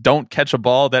 You just don't catch a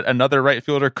ball that another right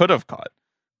fielder could have caught.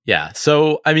 Yeah.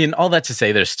 So, I mean, all that to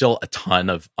say, there's still a ton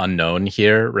of unknown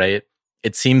here, right?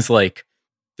 It seems like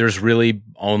there's really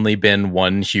only been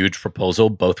one huge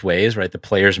proposal both ways, right? The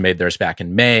players made theirs back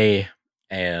in May,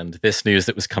 and this news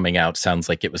that was coming out sounds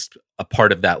like it was a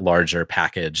part of that larger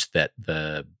package that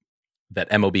that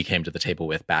MLB came to the table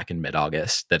with back in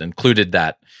mid-August that included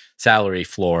that salary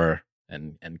floor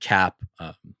and cap.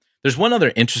 There's one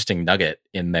other interesting nugget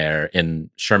in there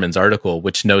in Sherman's article,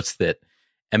 which notes that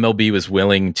MLB was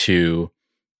willing to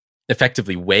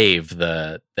effectively waive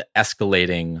the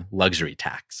escalating luxury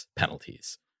tax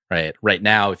penalties. Right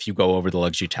now, if you go over the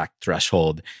luxury tax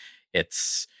threshold,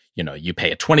 it's, you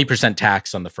pay a 20%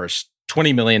 tax on the first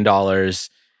 $20 million.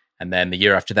 And then the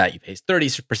year after that, you pay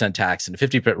 30% tax and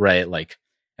 50%, right?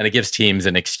 And it gives teams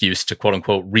an excuse to quote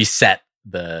unquote reset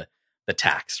the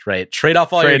tax, right? Trade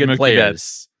off all your good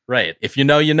players. Right. If you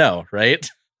know, right?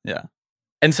 Yeah.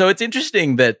 And so it's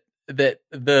interesting that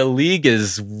the league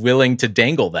is willing to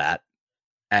dangle that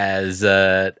as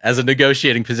a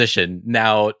negotiating position.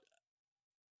 Now,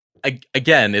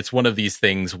 again, it's one of these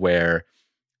things where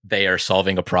they are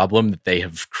solving a problem that they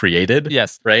have created.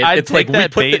 Yes. Right. It's like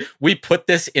we put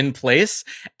this in place,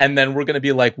 and then we're going to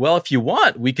be like, well, if you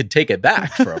want, we could take it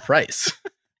back for a price.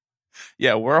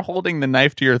 Yeah, we're holding the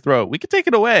knife to your throat. We could take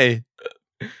it away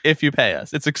if you pay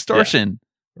us. It's extortion.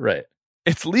 Yeah. Right.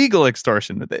 It's legal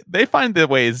extortion. They find the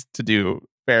ways to do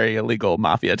very illegal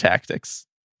mafia tactics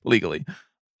legally.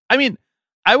 I mean,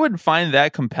 I would find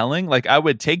that compelling. Like, I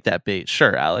would take that bait.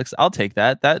 Sure, Alex, I'll take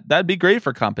that. That'd be great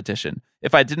for competition.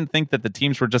 If I didn't think that the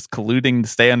teams were just colluding to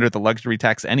stay under the luxury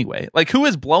tax anyway. Like, who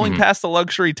is blowing past the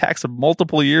luxury tax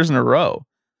multiple years in a row?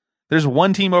 There's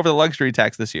one team over the luxury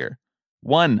tax this year.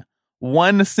 One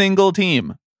single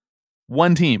team.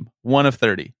 One team. One of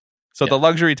 30. So the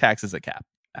luxury tax is a cap,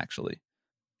 actually.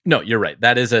 No, you're right.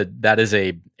 That is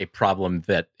a problem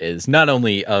that is not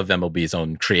only of MLB's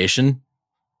own creation,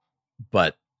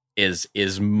 but is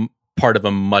part of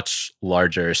a much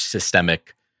larger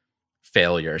systemic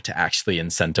failure to actually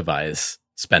incentivize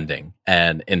spending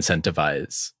and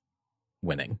incentivize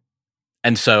winning.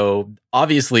 And so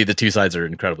obviously the two sides are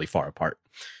incredibly far apart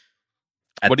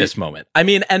at this moment. I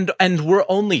mean, and we're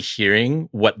only hearing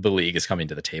what the league is coming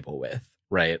to the table with,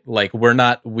 right? Like,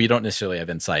 we don't necessarily have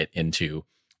insight into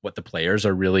what the players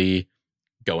are really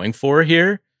going for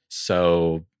here.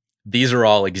 So these are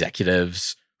all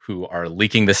executives who are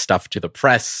leaking this stuff to the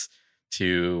press,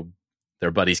 to their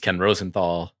buddies Ken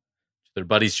Rosenthal, to their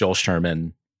buddies Joel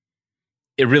Sherman.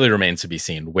 It really remains to be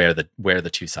seen where the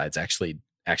two sides actually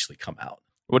come out.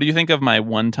 What do you think of my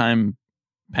one-time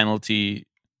penalty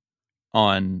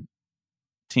on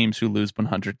teams who lose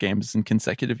 100 games in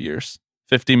consecutive years?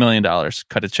 $50 million,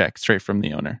 cut a check straight from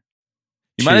the owner.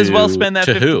 You might as well spend that.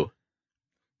 To who?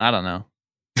 I don't know.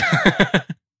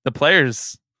 The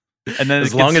players. And then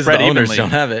as long as the owners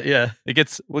don't have it, yeah. It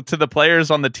gets to the players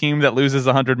on the team that loses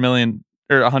 100 million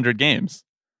or 100 games.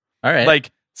 All right.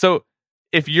 Like, so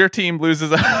if your team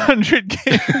loses 100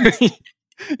 games,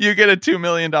 you get a $2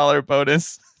 million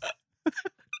bonus.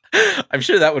 I'm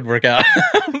sure that would work out.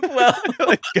 Well,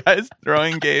 like guys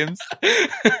throwing games.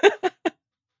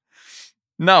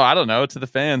 No, I don't know. To the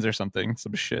fans or something.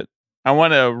 Some shit. I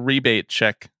want a rebate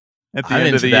check at the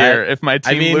end of the year. If my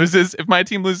team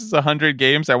loses 100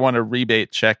 games, I want a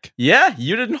rebate check. Yeah,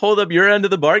 you didn't hold up your end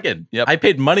of the bargain. Yep. I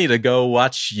paid money to go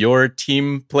watch your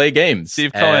team play games.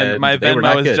 Steve Cohen, my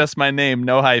Venmo is just my name,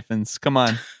 no hyphens. Come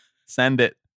on. Send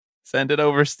it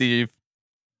over, Steve.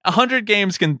 100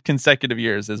 games consecutive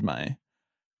years is my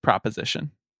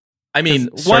proposition. I mean,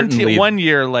 one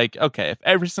year, like, okay, if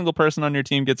every single person on your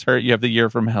team gets hurt, you have the year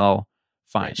from hell.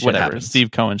 Fine, Right, whatever. happens.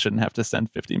 Steve Cohen shouldn't have to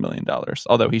send $50 million,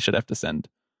 although he should have to send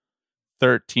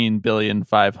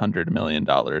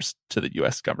 $13,500,000,000 to the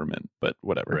U.S. government. But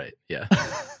whatever. Right? Yeah.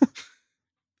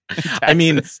 I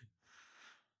mean,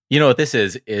 you know what this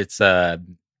is? It's a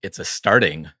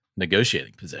starting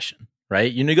negotiating position,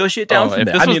 right? You negotiate down from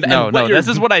there. This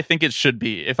is what I think it should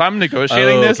be. If I'm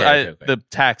negotiating Okay. the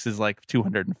tax is like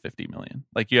 $250 million.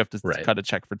 Like you have to Right. cut a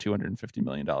check for $250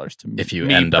 million to meet if you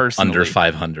me end up personally. under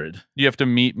 500. You have to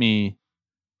meet me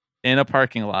in a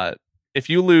parking lot. If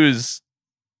you lose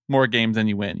more games than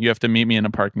you win, you have to meet me in a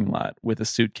parking lot with a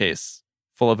suitcase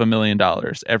full of $1 million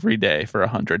every day for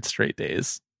 100 straight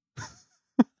days.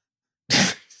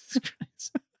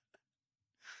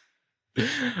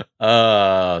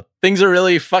 Things are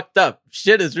really fucked up.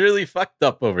 Shit is really fucked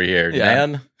up over here, Yeah.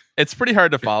 man. It's pretty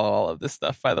hard to follow all of this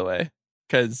stuff, by the way,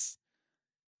 because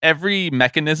every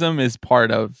mechanism is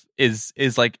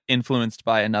like influenced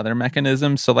by another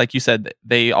mechanism. So like you said,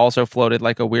 they also floated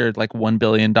like a weird like $1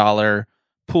 billion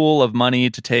pool of money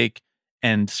to take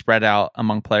and spread out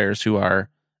among players who are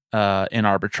in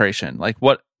arbitration. Like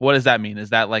what does that mean? Is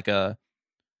that like a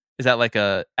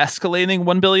escalating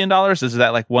 $1 billion? Is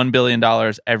that like $1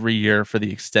 billion every year for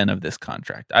the extent of this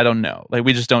contract? I don't know. Like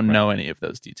we just don't know any of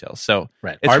those details. So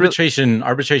Right. it's Arbitration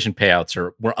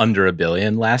payouts were under $1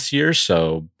 billion last year.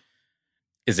 So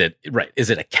is it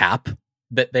a cap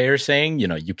that they are saying? You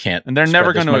know, you can't, and they're spread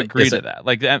never this going to money? agree Is to it- that.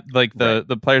 Like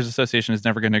the Players Association is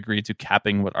never going to agree to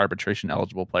capping what arbitration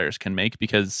eligible players can make,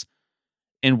 because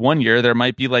in 1 year there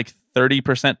might be like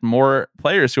 30% more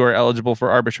players who are eligible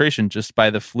for arbitration just by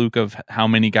the fluke of how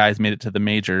many guys made it to the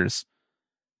majors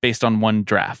based on one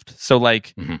draft. So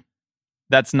like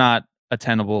that's not a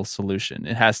tenable solution.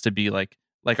 It has to be like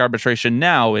arbitration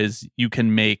now is you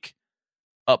can make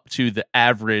up to the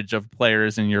average of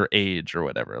players in your age or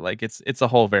whatever. Like it's a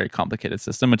whole very complicated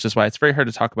system, which is why it's very hard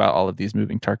to talk about all of these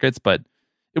moving targets, but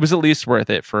it was at least worth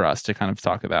it for us to kind of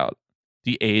talk about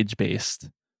the age-based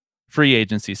free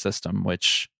agency system,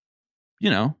 which, you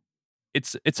know,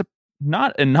 it's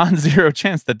not a non-zero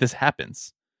chance that this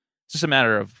happens. It's just a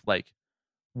matter of like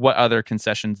what other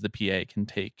concessions the PA can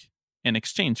take in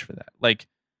exchange for that. Like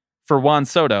for Juan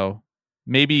Soto,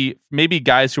 maybe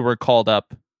guys who were called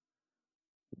up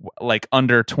like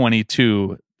under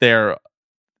 22, they're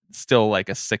still like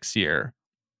a 6-year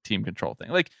team control thing.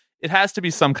 Like it has to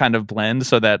be some kind of blend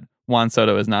so that Juan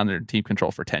Soto is not under team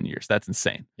control for 10 years. That's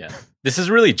insane. Yeah. This is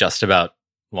really just about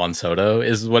Juan Soto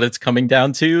is what it's coming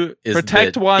down to. Is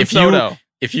Protect that Juan Soto.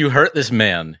 If you hurt this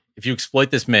man, if you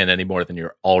exploit this man any more than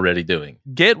you're already doing.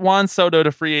 Get Juan Soto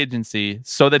to free agency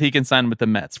so that he can sign with the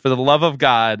Mets. For the love of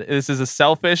God, this is a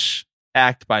selfish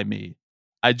act by me.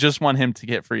 I just want him to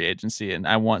get free agency, and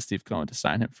I want Steve Cohen to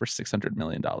sign him for $600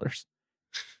 million.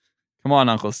 Come on,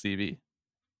 Uncle Stevie.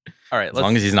 All right. As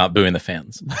long as he's not booing the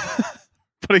fans.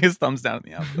 Putting his thumbs down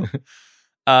in the outfield.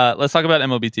 Let's talk about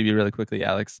MLB TV really quickly,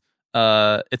 Alex.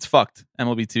 It's fucked.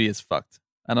 MLB TV is fucked.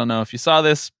 I don't know if you saw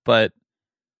this, but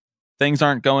things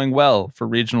aren't going well for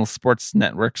regional sports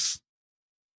networks.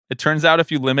 It turns out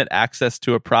if you limit access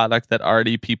to a product that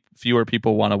already fewer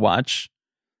people want to watch,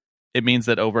 it means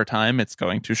that over time it's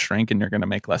going to shrink and you're going to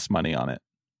make less money on it.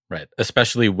 Right.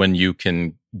 Especially when you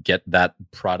can get that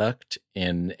product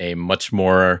in a much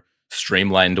more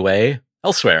streamlined way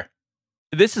elsewhere.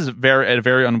 This is a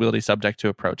very unwieldy subject to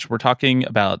approach. We're talking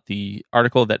about the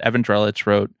article that Evan Drellich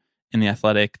wrote in The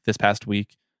Athletic this past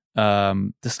week,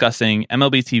 discussing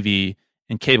MLB TV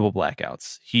and cable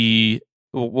blackouts.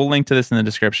 We'll link to this in the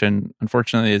description.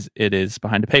 Unfortunately, it is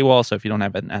behind a paywall, so if you don't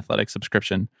have an Athletic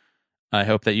subscription, I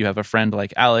hope that you have a friend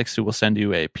like Alex who will send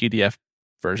you a PDF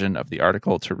version of the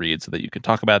article to read so that you can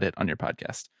talk about it on your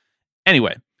podcast.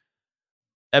 Anyway,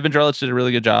 Evan Drellich did a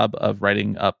really good job of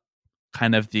writing up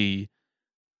kind of the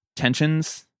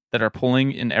tensions that are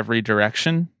pulling in every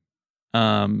direction.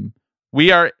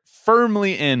 We are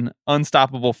firmly in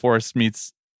unstoppable force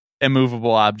meets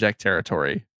immovable object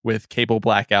territory with cable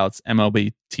blackouts,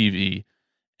 MLB TV,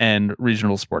 and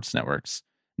regional sports networks.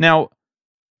 Now,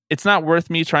 it's not worth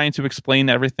me trying to explain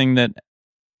everything that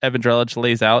Evan Drellich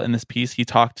lays out in this piece. He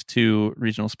talked to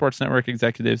regional sports network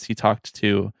executives. He talked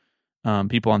to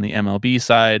people on the MLB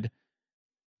side,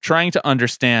 trying to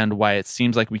understand why it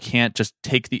seems like we can't just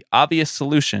take the obvious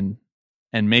solution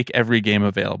and make every game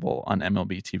available on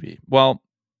MLB TV. Well,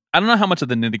 I don't know how much of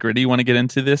the nitty-gritty you want to get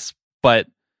into this, but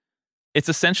it's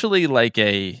essentially like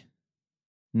a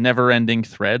never-ending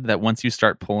thread that once you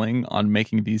start pulling on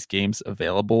making these games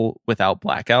available without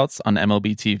blackouts on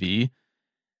MLB TV,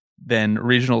 then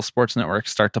regional sports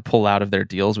networks start to pull out of their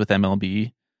deals with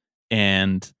MLB,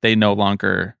 and they no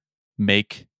longer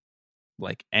make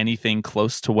like anything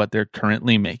close to what they're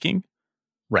currently making.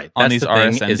 Right. On That's these the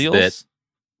thing, RSN is deals. that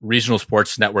regional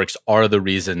sports networks are the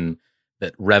reason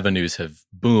that revenues have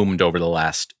boomed over the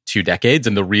last 2 decades,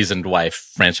 and the reason why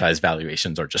franchise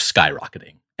valuations are just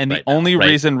skyrocketing. And right the now, only right?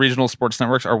 reason regional sports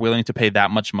networks are willing to pay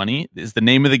that much money is the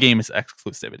name of the game is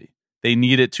exclusivity. They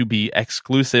need it to be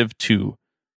exclusive to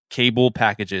cable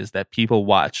packages that people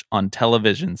watch on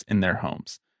televisions in their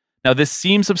homes. Now, this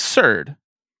seems absurd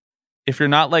if you're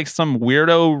not like some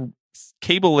weirdo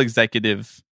cable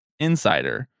executive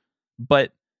insider,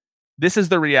 but this is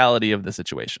the reality of the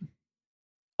situation.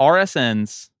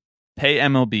 RSNs pay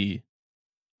MLB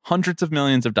hundreds of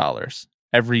millions of dollars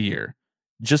every year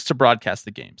just to broadcast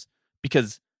the games,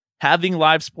 because having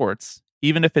live sports,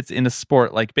 even if it's in a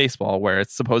sport like baseball where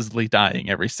it's supposedly dying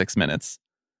every 6 minutes,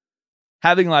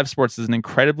 having live sports is an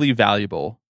incredibly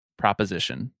valuable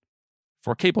proposition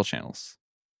for cable channels.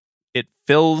 It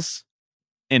fills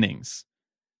innings.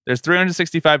 There's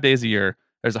 365 days a year.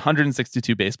 There's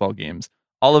 162 baseball games.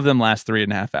 All of them last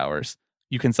 3.5 hours.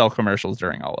 You can sell commercials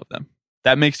during all of them.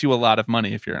 That makes you a lot of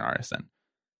money if you're an RSN.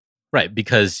 Right,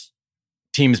 because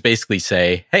teams basically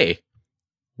say, hey,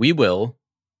 we will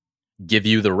give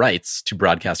you the rights to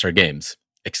broadcast our games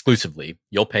exclusively.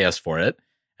 You'll pay us for it.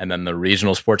 And then the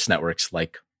regional sports networks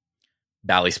like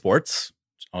Bally Sports,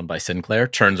 owned by Sinclair,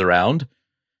 turns around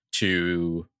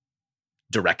to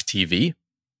DirecTV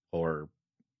or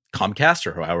Comcast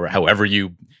or however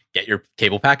you get your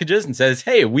cable packages and says,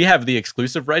 hey, we have the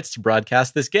exclusive rights to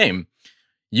broadcast this game.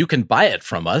 You can buy it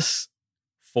from us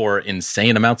for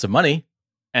insane amounts of money.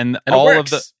 And it all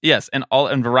works. of the yes, and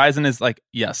Verizon is like,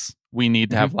 yes, we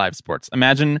need to have live sports.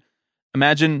 Imagine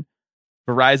Verizon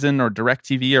or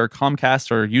DirecTV or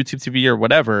Comcast or YouTube TV or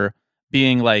whatever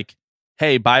being like,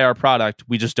 hey, buy our product.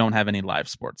 We just don't have any live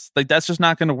sports. Like, that's just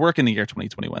not going to work in the year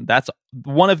 2021. That's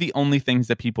one of the only things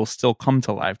that people still come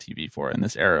to live TV for in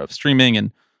this era of streaming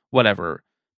and whatever.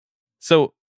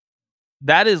 So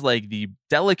that is like the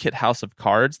delicate house of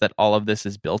cards that all of this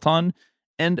is built on.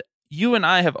 And you and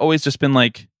I have always just been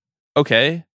like,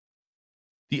 okay,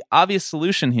 the obvious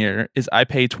solution here is I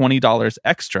pay $20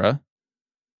 extra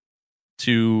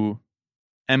to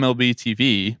MLB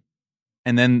TV,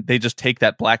 and then they just take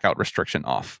that blackout restriction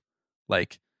off.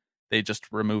 Like, they just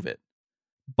remove it.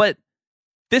 But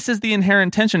this is the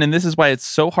inherent tension, and this is why it's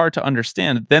so hard to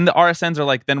understand. Then the RSNs are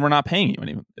like, then we're not paying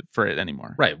you for it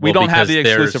anymore. Right. We Well, don't have the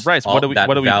because exclusive rights. What are we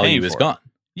value paying is for? gone.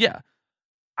 Yeah.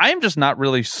 I am just not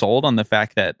really sold on the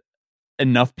fact that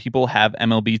enough people have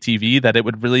MLB TV that it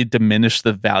would really diminish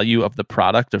the value of the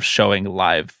product of showing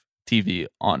live TV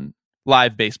on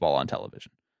live baseball on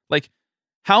television. Like,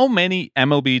 how many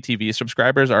MLB TV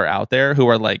subscribers are out there who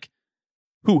are like,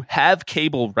 who have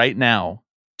cable right now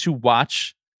to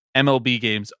watch MLB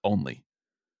games only?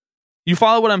 You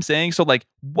follow what I'm saying? So like,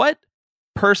 what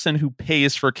person who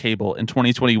pays for cable in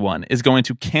 2021 is going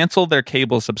to cancel their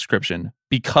cable subscription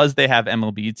because they have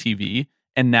MLB TV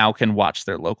and now can watch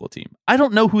their local team? I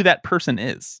don't know who that person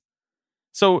is.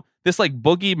 So this like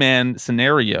boogeyman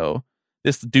scenario,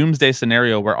 this doomsday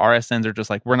scenario where RSNs are just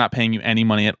like, we're not paying you any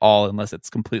money at all unless it's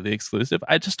completely exclusive,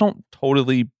 I just don't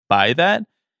totally buy that.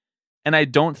 And I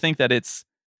don't think that it's,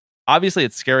 obviously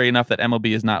it's scary enough that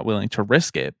MLB is not willing to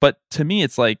risk it. But to me,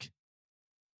 it's like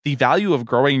the value of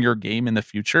growing your game in the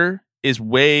future is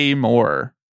way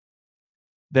more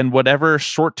than whatever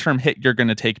short-term hit you're going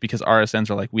to take because RSNs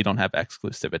are like, we don't have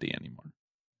exclusivity anymore.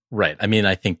 Right. I mean,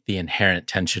 I think the inherent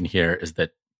tension here is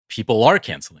that people are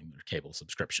canceling their cable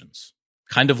subscriptions,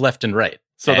 kind of left and right.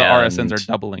 So the RSNs are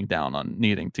doubling down on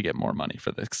needing to get more money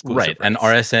for the exclusive right. rights. And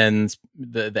RSNs,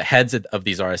 the heads of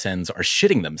these RSNs are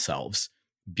shitting themselves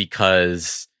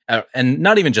because, and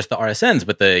not even just the RSNs,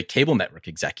 but the cable network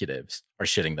executives are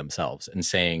shitting themselves and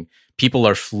saying people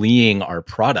are fleeing our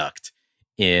product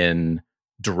in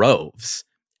droves.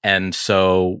 And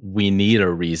so we need a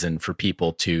reason for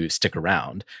people to stick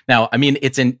around. Now, I mean,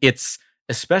 it's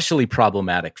especially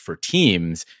problematic for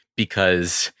teams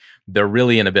because they're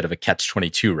really in a bit of a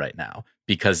catch-22 right now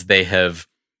because they have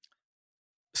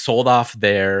sold off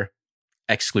their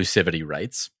exclusivity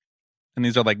rights. And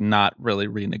these are like not really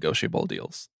renegotiable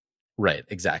deals. Right,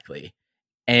 exactly.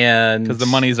 And because the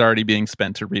money's already being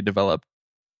spent to redevelop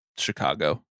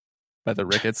Chicago by the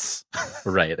Ricketts.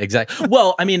 Right, exactly.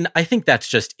 Well, I mean, I think that's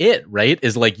just it, right?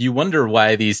 Is like you wonder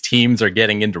why these teams are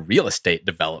getting into real estate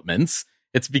developments.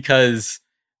 It's because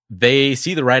they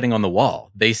see the writing on the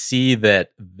wall. They see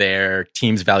that their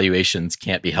team's valuations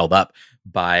can't be held up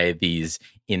by these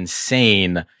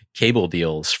insane cable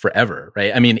deals forever,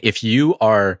 right? I mean, if you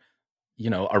are,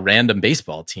 a random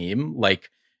baseball team, like,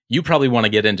 you probably want to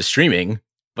get into streaming,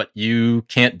 but you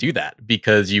can't do that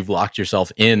because you've locked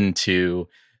yourself into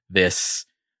this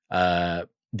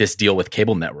this deal with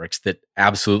cable networks that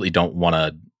absolutely don't want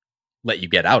to let you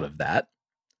get out of that.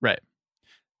 Right.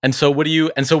 And so what do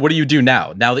you do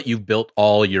now? Now that you've built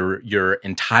all your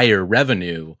entire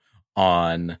revenue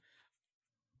on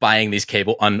buying these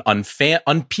cable on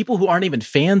people who aren't even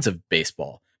fans of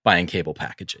baseball buying cable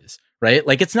packages, right?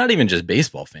 Like, it's not even just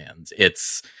baseball fans.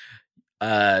 It's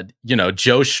Joe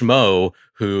Schmo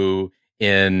who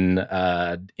in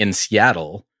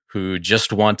Seattle who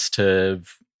just wants to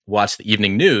watch the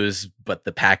evening news, but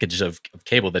the package of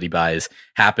cable that he buys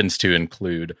happens to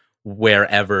include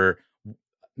wherever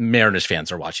Mariners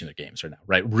fans are watching their games right now,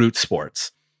 right? Root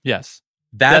Sports. Yes.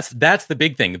 That's the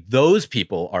big thing. Those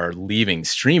people are leaving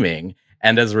streaming,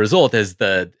 and as a result,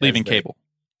 cable.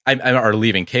 Are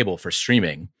leaving cable for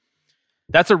streaming.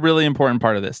 That's a really important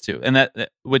part of this too, and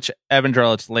that which Evan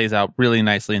Drellich lays out really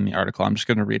nicely in the article. I'm just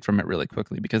going to read from it really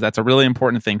quickly because that's a really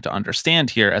important thing to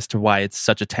understand here as to why it's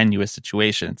such a tenuous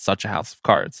situation. It's such a house of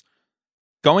cards.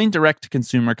 Going direct to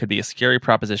consumer could be a scary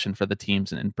proposition for the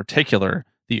teams, and in particular,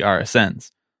 the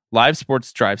RSNs. Live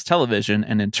sports drives television,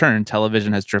 and in turn,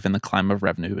 television has driven the climb of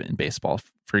revenue in baseball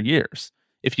for years.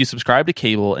 If you subscribe to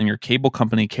cable and your cable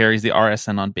company carries the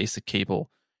RSN on basic cable,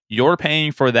 you're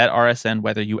paying for that RSN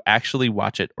whether you actually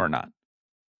watch it or not.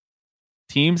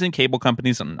 Teams and cable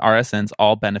companies and RSNs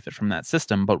all benefit from that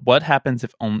system, but what happens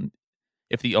if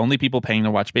the only people paying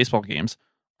to watch baseball games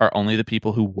are only the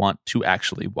people who want to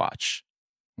actually watch?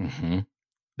 Mm-hmm.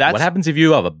 What happens if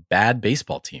you have a bad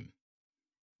baseball team?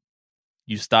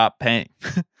 You stop paying.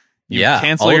 You Yeah,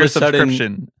 cancel your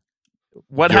subscription.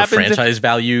 What your happens franchise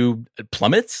value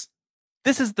plummets?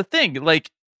 This is the thing.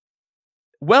 Like,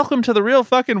 welcome to the real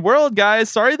fucking world, guys.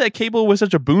 Sorry that cable was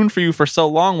such a boon for you for so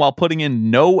long while putting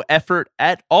in no effort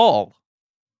at all.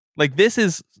 Like, this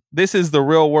is the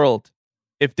real world.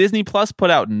 If Disney Plus put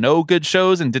out no good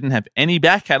shows and didn't have any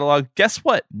back catalog, guess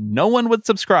what? No one would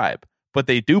subscribe. But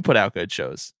they do put out good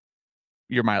shows.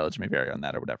 Your mileage may vary on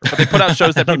that or whatever. But they put out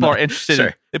shows that people are interested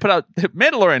in. They put out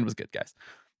Mandalorian was good, guys.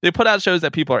 They put out shows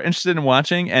that people are interested in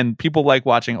watching, and people like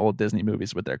watching old Disney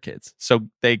movies with their kids. So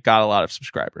they got a lot of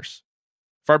subscribers.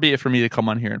 Far be it for me to come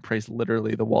on here and praise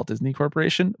literally the Walt Disney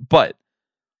Corporation, but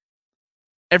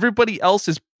everybody else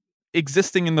is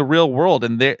existing in the real world,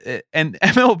 and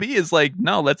MLB is like,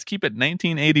 no, let's keep it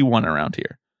 1981 around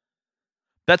here.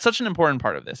 That's such an important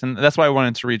part of this, and that's why I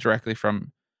wanted to read directly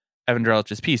from Evan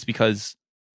Drellich's piece, because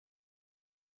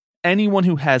anyone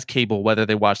who has cable, whether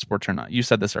they watch sports or not, you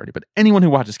said this already, but anyone who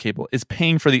watches cable is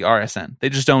paying for the RSN. They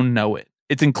just don't know it.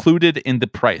 It's included in the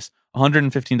price,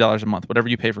 $115 a month, whatever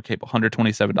you pay for cable,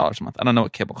 $127 a month. I don't know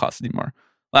what cable costs anymore.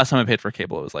 Last time I paid for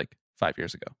cable, it was like 5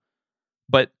 years ago.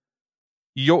 But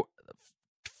your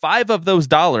 5 of those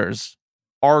dollars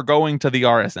are going to the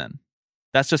RSN.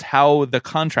 That's just how the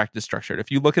contract is structured.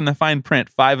 If you look in the fine print,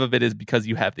 5 of it is because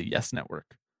you have the Yes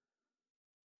Network.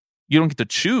 You don't get to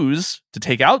choose to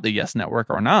take out the Yes Network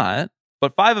or not,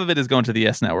 but 5 of it is going to the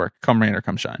Yes Network, come rain or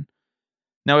come shine.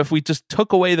 Now, if we just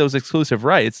took away those exclusive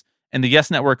rights and the Yes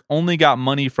Network only got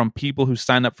money from people who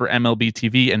signed up for MLB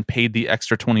TV and paid the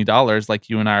extra $20 like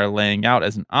you and I are laying out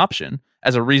as an option,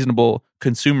 as a reasonable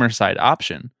consumer side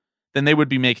option, then they would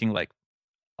be making like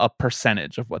a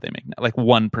percentage of what they make now, like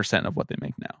 1% of what they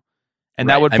make now. And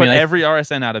that would put every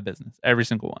RSN out of business, every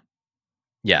single one.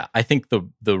 Yeah, I think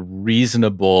the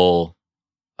reasonable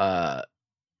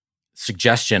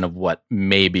suggestion of what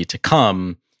may be to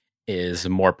come is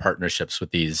more partnerships with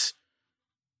these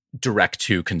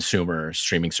direct-to-consumer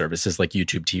streaming services like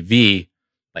YouTube TV,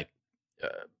 like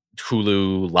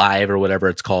Hulu Live or whatever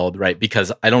it's called, right?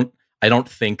 Because I don't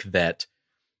think that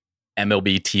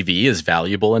MLB TV is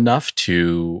valuable enough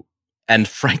to, and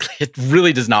frankly, it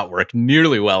really does not work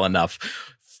nearly well enough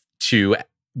to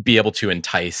be able to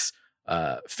entice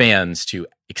fans to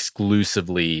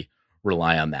exclusively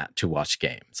rely on that to watch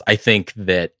games. I think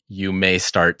that you may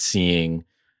start seeing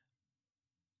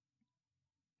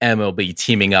MLB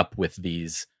teaming up with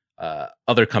these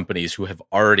other companies who have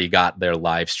already got their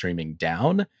live streaming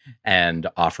down and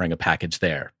offering a package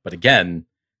there. But again,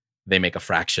 they make a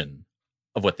fraction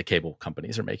of what the cable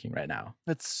companies are making right now.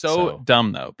 That's so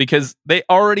dumb, though, because they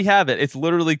already have it. It's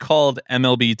literally called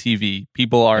MLB TV.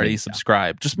 People already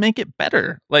subscribe. Just make it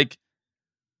better. Like,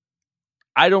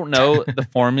 I don't know the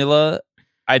formula.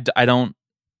 I don't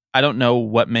know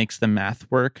what makes the math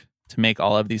work to make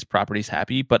all of these properties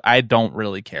happy, but I don't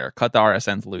really care. Cut the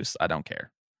RSNs loose. I don't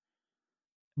care.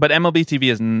 But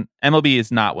MLB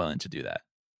is not willing to do that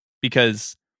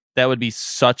because that would be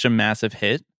such a massive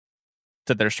hit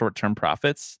to their short-term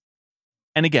profits.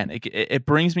 And again, it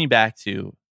brings me back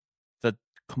to the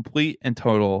complete and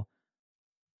total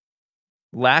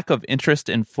lack of interest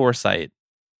and foresight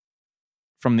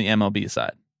from the MLB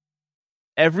side.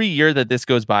 Every year that this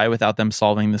goes by without them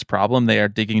solving this problem, they are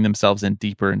digging themselves in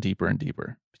deeper and deeper and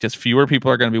deeper because fewer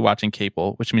people are going to be watching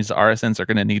cable, which means the RSNs are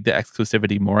going to need the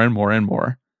exclusivity more and more and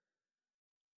more.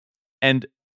 And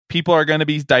people are going to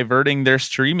be diverting their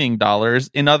streaming dollars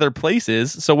in other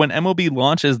places. So when MLB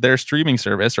launches their streaming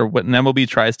service, or when MLB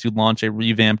tries to launch a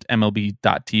revamped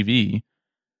MLB.TV,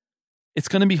 it's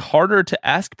going to be harder to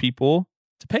ask people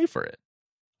to pay for it.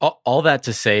 All that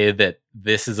to say that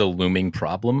this is a looming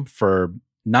problem for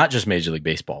not just Major League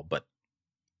Baseball, but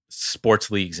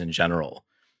sports leagues in general.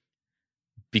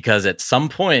 Because at some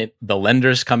point, the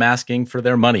lenders come asking for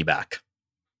their money back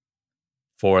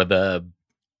for the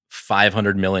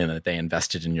 $500 million that they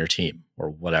invested in your team or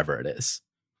whatever it is.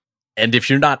 And if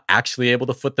you're not actually able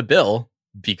to foot the bill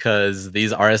because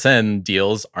these RSN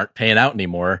deals aren't paying out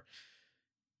anymore,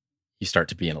 you start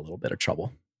to be in a little bit of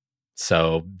trouble.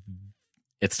 So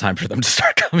it's time for them to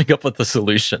start coming up with a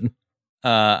solution.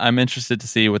 I'm interested to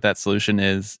see what that solution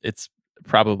is. It's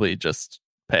probably just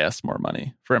pay us more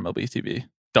money for MLB TV.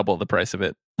 Double the price of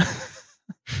it.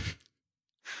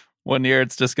 1 year,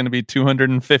 it's just going to be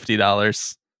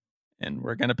 $250, and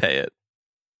we're going to pay it.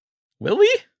 Will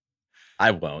we?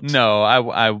 I won't. No,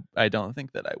 I don't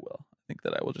think that I will. I think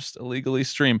that I will just illegally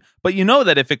stream. But you know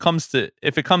that if it comes to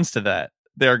that,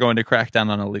 they are going to crack down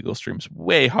on illegal streams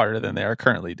way harder than they are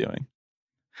currently doing.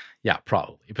 Yeah,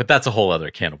 probably. But that's a whole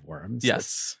other can of worms.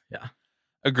 Yes. Yeah.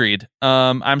 Agreed.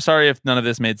 I'm sorry if none of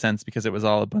this made sense because it was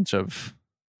all a bunch of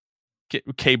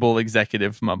cable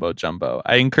executive mumbo jumbo.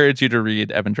 I encourage you to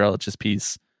read Evan Drellich's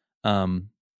piece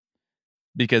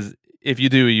because if you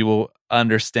do, you will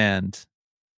understand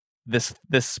this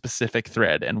specific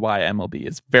thread and why MLB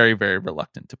is very, very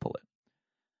reluctant to pull it.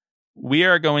 We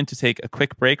are going to take a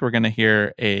quick break. We're going to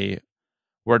hear a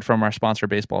word from our sponsor,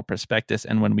 Baseball Prospectus.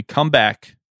 And when we come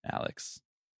back, Alex,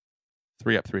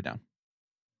 3 up, 3 down.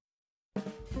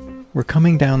 We're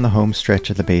coming down the home stretch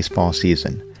of the baseball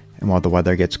season. And while the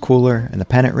weather gets cooler and the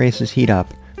pennant races heat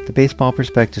up, the Baseball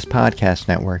Prospectus Podcast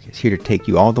Network is here to take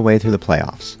you all the way through the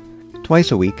playoffs.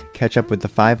 Twice a week, catch up with the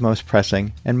 5 most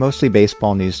pressing and mostly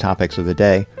baseball news topics of the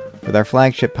day with our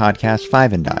flagship podcast,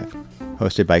 5 and Dive,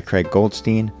 hosted by Craig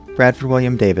Goldstein, Bradford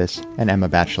William Davis, and Emma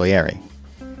Baccellieri.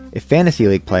 If Fantasy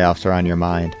League playoffs are on your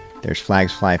mind, there's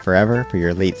Flags Fly Forever for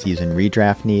your late season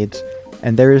redraft needs,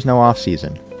 and there is no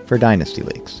off-season for Dynasty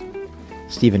Leagues.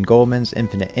 Stephen Goldman's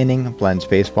Infinite Inning blends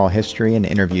baseball history and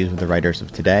interviews with the writers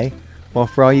of today, while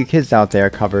For All You Kids Out There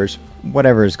covers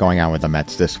whatever is going on with the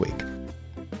Mets this week.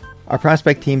 Our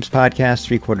Prospect Teams podcast,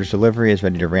 3/4 Delivery, is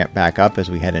ready to ramp back up as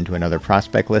we head into another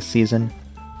prospect list season.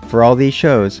 For all these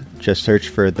shows, just search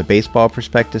for the Baseball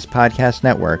Prospectus Podcast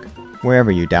Network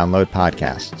wherever you download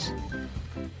podcasts.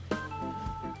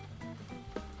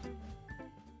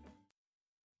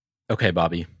 Okay,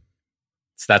 Bobby.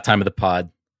 It's that time of the pod.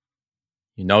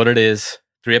 You know what it is.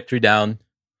 3 up, 3 down.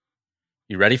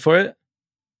 You ready for it?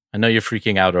 I know you're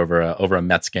freaking out over a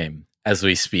Mets game as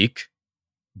we speak,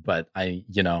 but I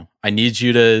need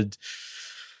you to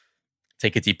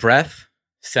take a deep breath,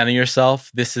 center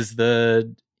yourself. This is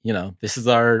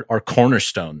our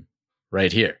cornerstone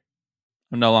right here.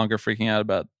 I'm no longer freaking out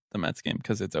about the Mets game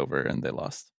because it's over and they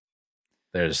lost.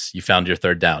 You found your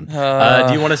 3rd down.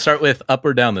 Do you want to start with up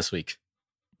or down this week?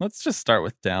 Let's just start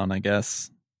with down, I guess.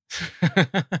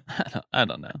 I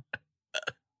don't know.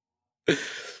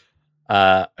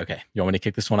 Okay. You want me to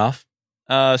kick this one off?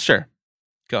 Sure.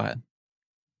 Go ahead.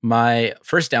 My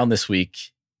first down this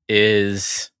week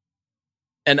is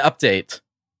an update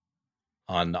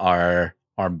on our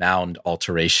mound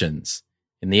alterations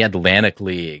in the Atlantic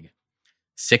League.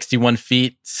 61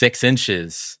 feet, 6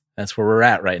 inches. That's where we're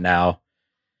at right now.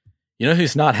 You know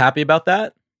who's not happy about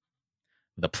that?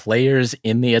 The players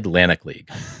in the Atlantic League.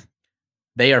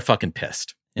 They are fucking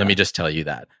pissed. Let me just tell you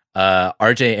that.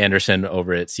 RJ Anderson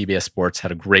over at CBS Sports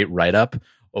had a great write-up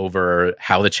over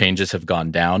how the changes have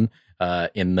gone down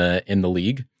in the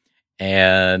league.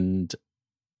 And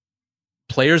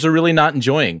players are really not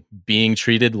enjoying being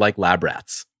treated like lab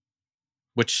rats,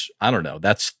 which I don't know.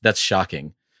 That's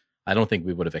shocking. I don't think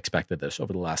we would have expected this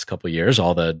over the last couple of years.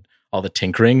 All the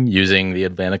tinkering using the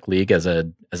Atlantic League as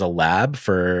a lab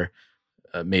for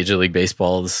Major League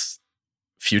Baseball's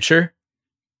future.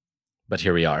 But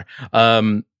here we are.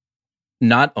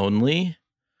 Not only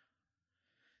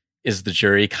is the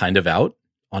jury kind of out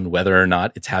on whether or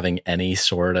not it's having any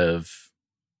sort of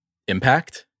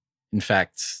impact. In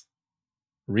fact,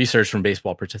 research from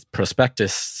Baseball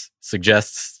Prospectus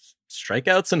suggests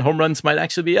strikeouts and home runs might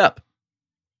actually be up,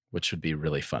 which would be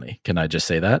really funny. Can I just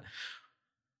say that?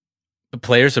 But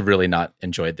players have really not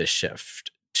enjoyed this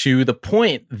shift, to the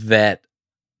point that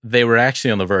they were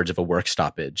actually on the verge of a work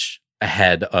stoppage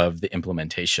ahead of the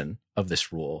implementation of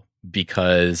this rule,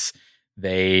 because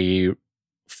they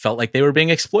felt like they were being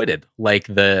exploited, like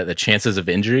the chances of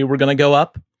injury were going to go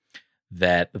up,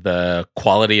 that the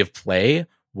quality of play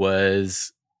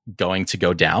was going to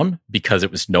go down because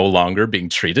it was no longer being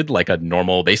treated like a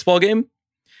normal baseball game.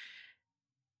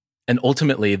 And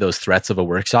ultimately, those threats of a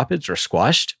work stoppage are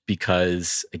squashed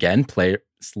because, again, players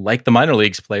like the minor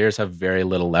leagues, players have very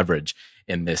little leverage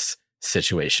in this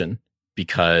situation,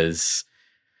 because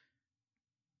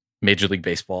Major League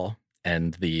Baseball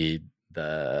and the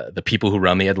people who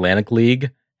run the Atlantic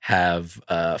League have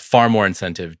far more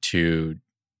incentive to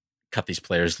cut these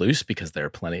players loose, because there are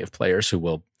plenty of players who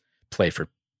will play for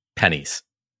pennies.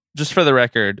 Just for the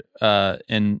record,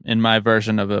 in my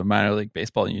version of a minor league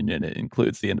baseball union, it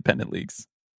includes the independent leagues.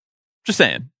 Just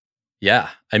saying. Yeah,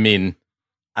 I mean,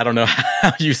 I don't know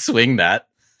how you swing that.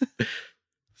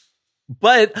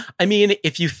 But, I mean,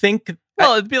 if you think...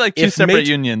 Well, it'd be like two separate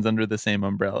unions under the same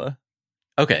umbrella.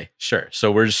 Okay, sure. So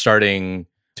we're just starting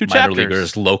two minor chapters.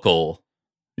 leaguers local.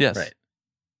 Yes. Right.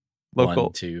 Local.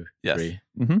 1, 2, yes. 3.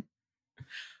 Mm-hmm.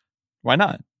 Why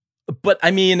not? But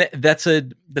I mean, that's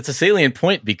a salient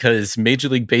point, because Major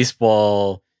League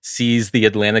Baseball sees the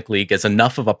Atlantic League as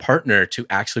enough of a partner to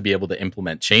actually be able to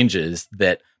implement changes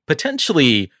that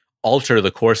potentially alter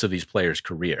the course of these players'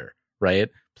 career, right?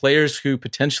 Players who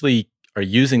potentially are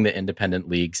using the independent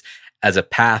leagues as a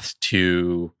path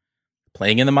to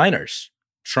playing in the minors,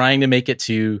 trying to make it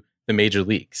to the major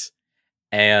leagues.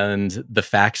 And the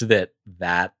fact that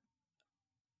that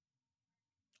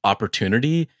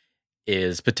opportunity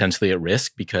is potentially at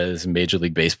risk because Major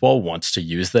League Baseball wants to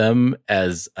use them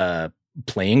as a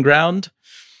playing ground,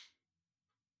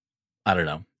 I don't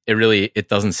know. It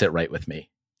doesn't sit right with me.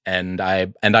 And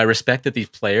I respect that these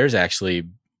players actually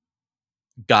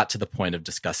got to the point of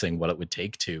discussing what it would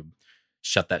take to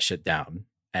shut that shit down.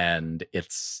 And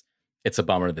it's a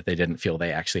bummer that they didn't feel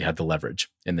they actually had the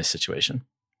leverage in this situation.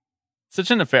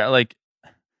 Such an affair. Like,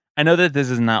 I know that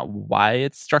this is not why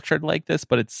it's structured like this,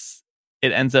 but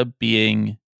it ends up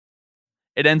being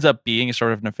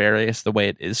sort of nefarious the way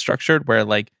it is structured, where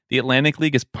like the Atlantic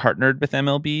League is partnered with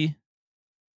MLB.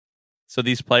 So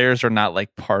these players are not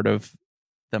like part of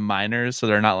the minors. So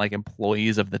they're not like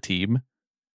employees of the team.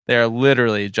 They're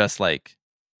literally just like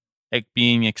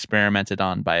being experimented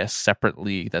on by a separate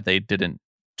league that they didn't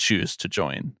choose to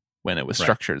join when it was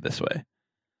structured this way.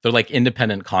 They're like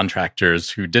independent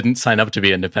contractors who didn't sign up to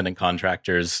be independent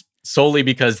contractors solely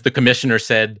because the commissioner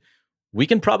said, we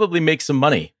can probably make some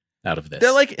money out of this.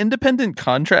 They're like independent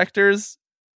contractors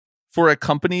for a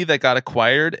company that got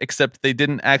acquired, except they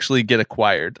didn't actually get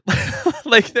acquired.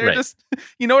 Like they're just,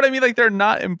 you know what I mean? Like they're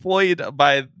not employed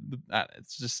by,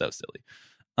 it's just so silly.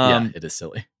 Yeah, it is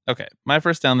silly. Okay. My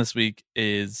first down this week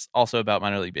is also about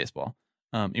minor league baseball.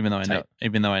 Even though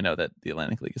I know that the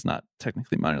Atlantic League is not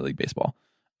technically minor league baseball.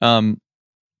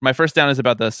 My first down is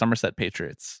about the Somerset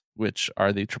Patriots, which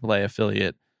are the AAA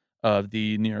affiliate of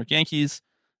the New York Yankees,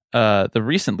 the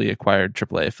recently acquired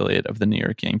AAA affiliate of the New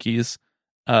York Yankees.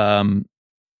 During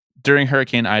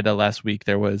Hurricane Ida last week,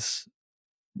 there was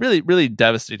really, really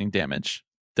devastating damage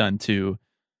done to,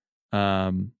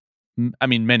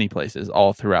 many places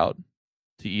all throughout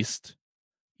the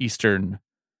eastern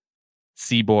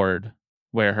seaboard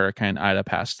where Hurricane Ida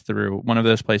passed through. One of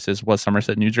those places was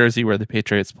Somerset, New Jersey, where the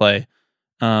Patriots play.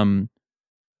 A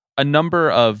number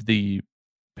of the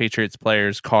Patriots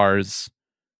players' cars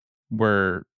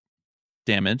were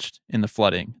damaged in the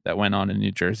flooding that went on in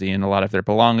New Jersey, and a lot of their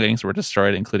belongings were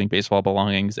destroyed, including baseball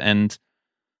belongings. And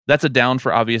that's a down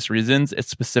for obvious reasons. It's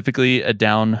specifically a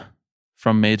down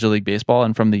from Major League Baseball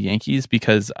and from the Yankees,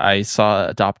 because I saw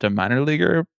Adopt a Minor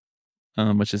Leaguer,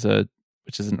 which is a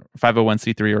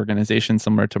 501c3 organization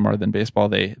similar to More Than Baseball.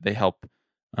 They help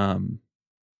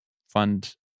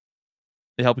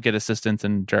get assistance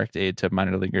and direct aid to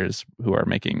minor leaguers who are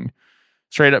making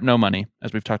straight up no money,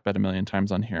 as we've talked about a million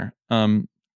times on here.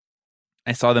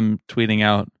 I saw them tweeting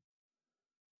out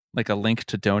like a link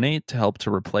to donate to help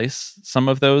to replace some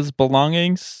of those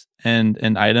belongings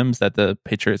and items that the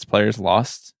Patriots players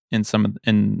lost in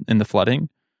the flooding.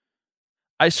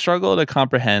 I struggle to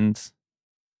comprehend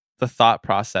the thought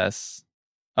process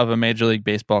of a Major League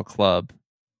Baseball club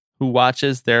who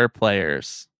watches their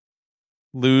players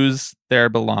lose their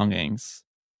belongings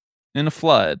in a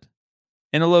flood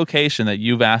in a location that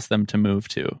you've asked them to move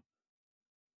to,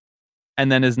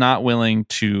 and then is not willing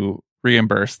to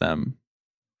reimburse them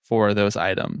for those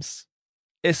items,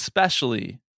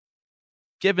 especially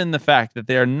given the fact that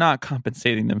they are not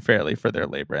compensating them fairly for their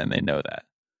labor, and they know that.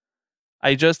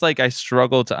 I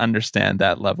struggle to understand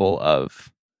that level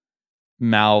of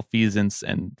malfeasance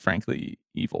and, frankly,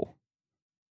 evil.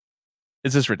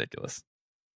 It's just ridiculous.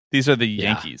 These are the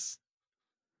Yankees.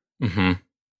 Mm-hmm.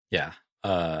 Yeah.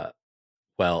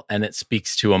 Well, and it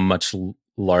speaks to a much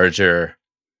larger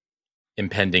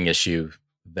impending issue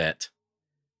that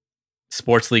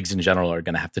sports leagues in general are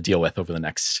going to have to deal with over the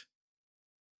next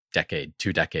decade,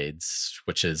 2 decades,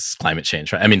 which is climate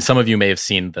change. Right? I mean, some of you may have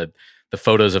seen the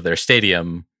photos of their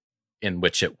stadium in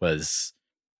which it was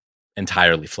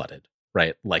entirely flooded,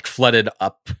 right? Like flooded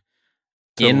up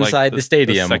to inside the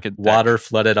stadium, the water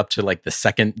flooded up to like the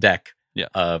second deck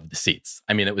of the seats.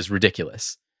 I mean, it was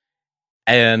ridiculous.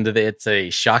 And it's a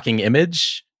shocking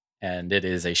image, and it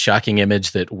is a shocking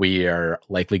image that we are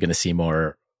likely going to see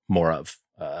more of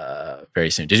very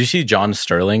soon. Did you see John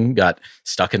Sterling got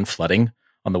stuck in flooding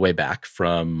on the way back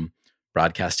from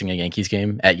broadcasting a Yankees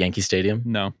game at Yankee Stadium?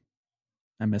 No,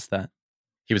 I missed that.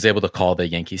 He was able to call the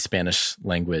Yankee Spanish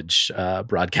language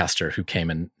broadcaster who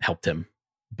came and helped him.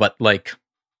 But like,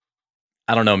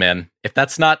 I don't know, man. If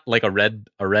that's not like a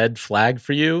red flag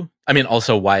for you, I mean,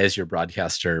 also, why is your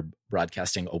broadcaster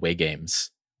broadcasting away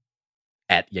games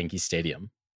at Yankee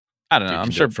Stadium? I don't know.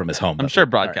 I'm sure from his home. I'm sure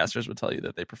broadcasters would tell you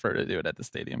that they prefer to do it at the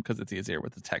stadium because it's easier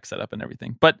with the tech setup and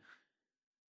everything. But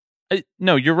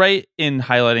no, you're right in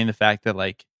highlighting the fact that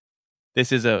like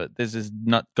this is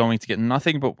not going to get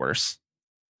nothing but worse.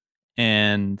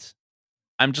 And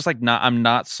I'm just like I'm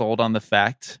not sold on the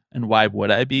fact, and why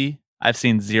would I be? I've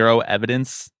seen zero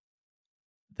evidence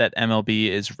that MLB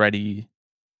is ready,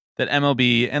 that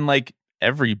MLB and like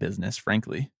every business,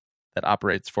 frankly, that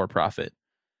operates for profit,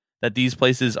 that these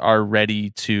places are ready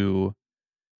to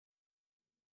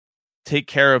take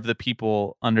care of the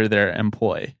people under their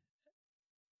employ.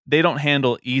 They don't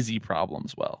handle easy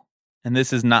problems well. And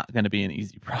this is not going to be an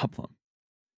easy problem.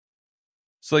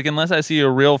 So like, unless I see a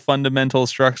real fundamental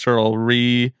structural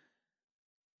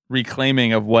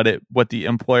reclaiming of what the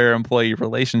employer-employee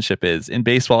relationship is in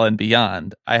baseball and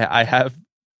beyond, I have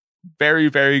very,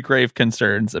 very grave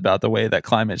concerns about the way that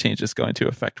climate change is going to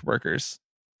affect workers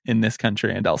in this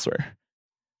country and elsewhere.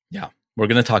 Yeah, we're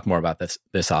going to talk more about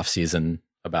this off season,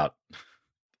 about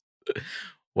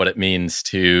what it means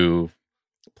to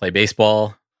play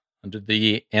baseball under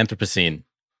the Anthropocene.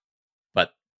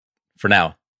 But for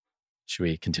now, should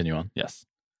we continue on? Yes.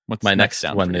 What's my next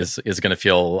one is going to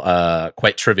feel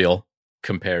quite trivial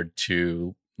compared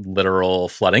to literal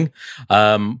flooding.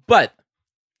 But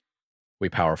we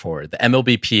power forward. The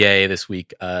MLBPA this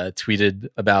week tweeted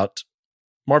about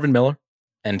Marvin Miller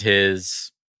and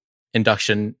his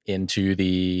induction into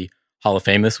the Hall of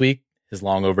Fame this week, his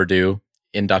long overdue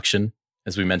induction,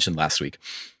 as we mentioned last week.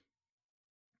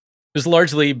 It was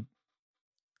largely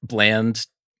bland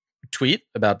tweet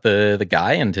about the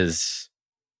guy and his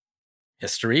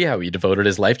history, how he devoted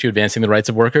his life to advancing the rights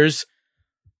of workers.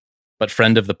 But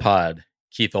friend of the pod,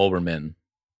 Keith Olbermann,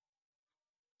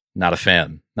 not a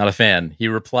fan. He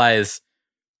replies,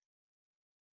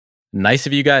 "Nice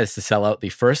of you guys to sell out the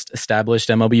first established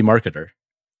MLB marketer,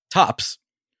 Topps,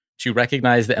 to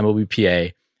recognize the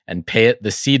MLBPA and pay it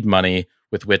the seed money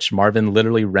with which Marvin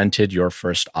literally rented your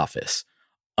first office.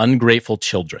 Ungrateful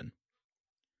children."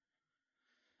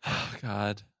 Oh,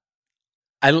 God.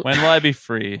 When will I be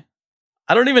free?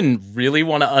 I don't even really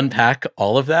want to unpack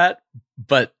all of that,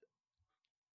 but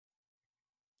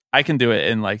I can do it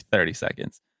in like 30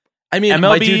 seconds. I mean, MLB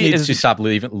my dude needs to stop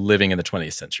living in the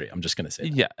 20th century. I'm just going to say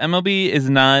that. Yeah, MLB is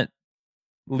not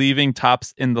leaving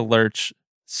Topps in the lurch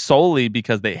solely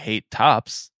because they hate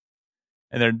Topps.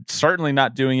 And they're certainly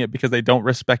not doing it because they don't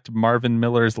respect Marvin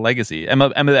Miller's legacy. The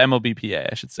MLBPA,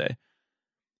 I should say.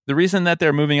 The reason that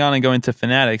they're moving on and going to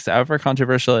Fanatics, however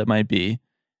controversial it might be,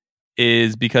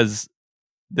 is because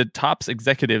the Topps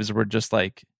executives were just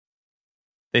like,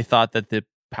 they thought that the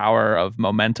power of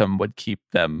momentum would keep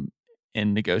them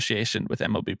in negotiation with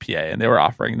MLBPA, and they were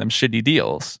offering them shitty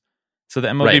deals. So the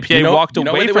MLBPA walked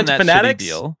away from that shitty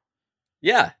deal.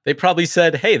 Yeah, they probably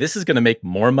said, hey, this is going to make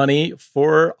more money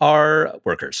for our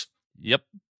workers. Yep.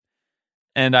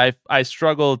 And I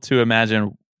struggle to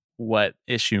imagine what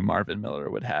issue Marvin Miller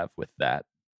would have with that.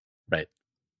 Right.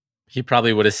 He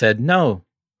probably would have said, no,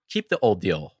 keep the old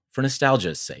deal for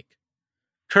nostalgia's sake.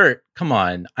 Kurt, come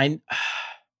on. I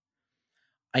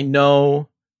know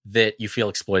that you feel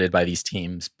exploited by these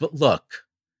teams, but look,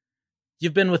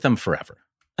 you've been with them forever.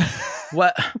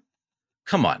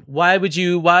 come on. Why would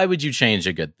you change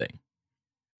a good thing?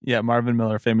 Yeah, Marvin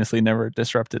Miller famously never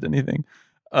disrupted anything.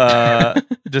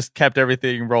 Just kept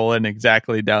everything rolling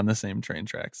exactly down the same train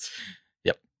tracks.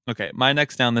 Yep. Okay, my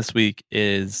next down this week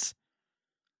is,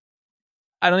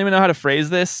 I don't even know how to phrase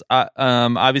this.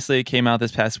 Obviously, it came out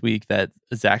this past week that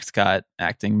Zach Scott,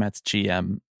 acting Mets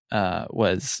GM,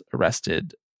 was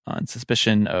arrested on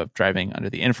suspicion of driving under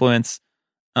the influence,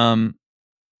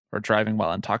 or driving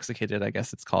while intoxicated, I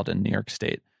guess it's called in New York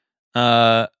State.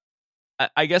 I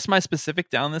guess my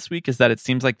specific down this week is that it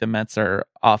seems like the Mets are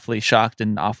awfully shocked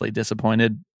and awfully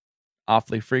disappointed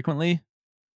awfully frequently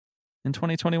in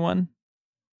 2021.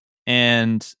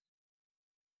 And,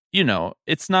 you know,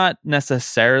 it's not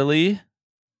necessarily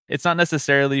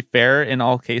fair in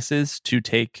all cases to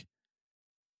take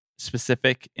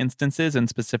specific instances and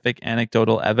specific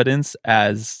anecdotal evidence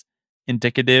as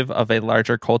indicative of a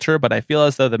larger culture, but I feel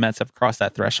as though the Mets have crossed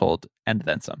that threshold and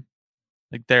then some.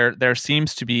 Like there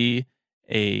seems to be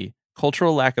a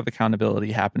cultural lack of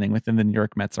accountability happening within the New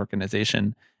York Mets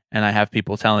organization. And I have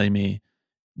people telling me,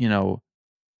 you know,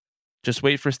 just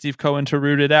wait for Steve Cohen to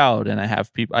root it out. And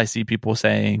I see people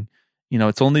saying, you know,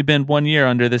 it's only been 1 year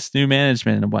under this new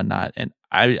management and whatnot. And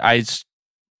I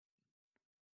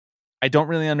don't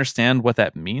really understand what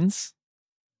that means.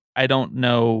 I don't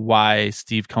know why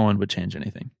Steve Cohen would change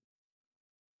anything.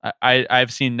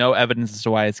 I've seen no evidence as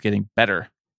to why it's getting better.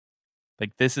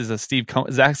 Like, this is a Steve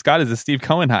Cohen. Zach Scott is a Steve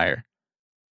Cohen hire.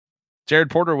 Jared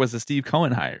Porter was a Steve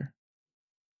Cohen hire.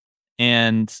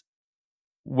 And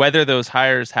whether those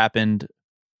hires happened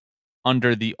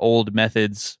under the old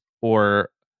methods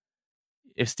or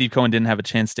if Steve Cohen didn't have a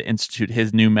chance to institute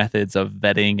his new methods of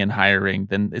vetting and hiring,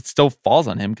 then it still falls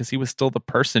on him because he was still the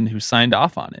person who signed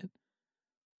off on it.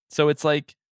 So it's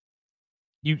like,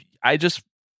 I just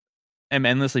am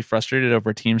endlessly frustrated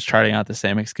over teams trotting out the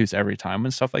same excuse every time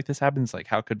when stuff like this happens. Like,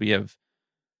 how could we have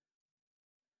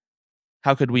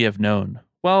known?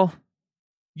 Well,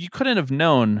 you couldn't have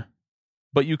known,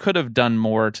 but you could have done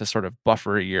more to sort of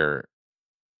buffer your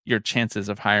chances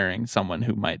of hiring someone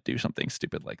who might do something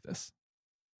stupid like this.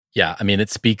 Yeah, I mean, it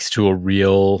speaks to a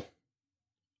real,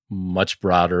 much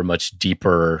broader, much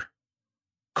deeper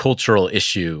cultural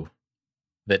issue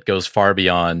that goes far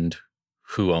beyond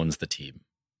who owns the team.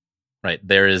 Right.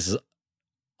 There is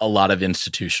a lot of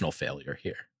institutional failure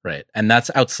here. Right. And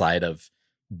that's outside of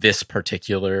this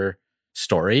particular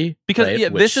story. Because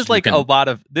right, this is like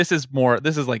this is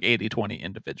like 80-20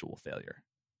 individual failure.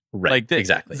 Right. Like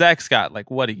exactly. Zach Scott,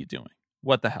 like, what are you doing?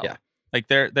 What the hell? Yeah. Like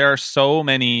there are so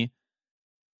many.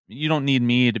 You don't need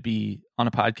me to be on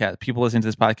a podcast. People listening to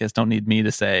this podcast don't need me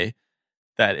to say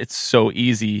that it's so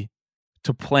easy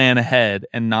to plan ahead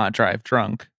and not drive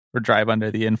drunk or drive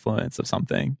under the influence of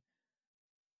something.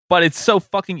 But it's so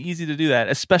fucking easy to do that,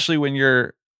 especially when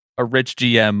you're a rich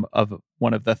GM of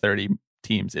one of the 30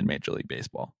 teams in Major League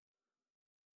Baseball.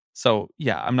 So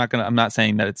yeah, I'm not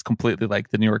saying that it's completely like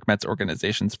the New York Mets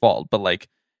organization's fault, but like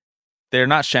they're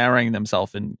not showering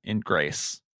themselves in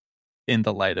grace in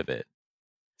the light of it.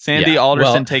 Sandy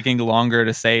Alderson taking longer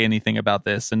to say anything about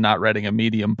this and not writing a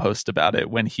Medium post about it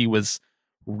when he was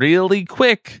really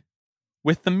quick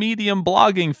with the Medium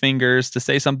blogging fingers to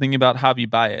say something about Javi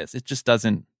Baez. It just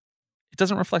doesn't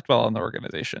reflect well on the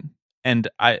organization. And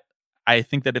I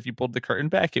think that if you pulled the curtain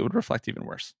back, it would reflect even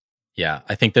worse. Yeah,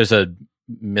 I think there's a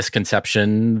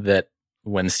misconception that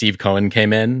when Steve Cohen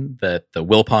came in, that the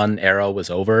Wilpon era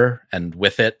was over, and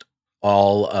with it,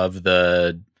 all of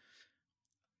the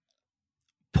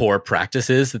poor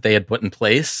practices that they had put in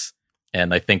place.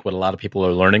 And I think what a lot of people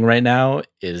are learning right now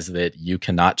is that you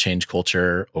cannot change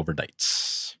culture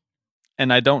overnight.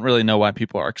 And I don't really know why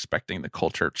people are expecting the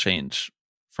culture change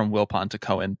from Wilpon to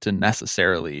Cohen to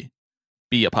necessarily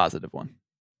be a positive one.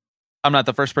 I'm not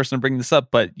the first person to bring this up,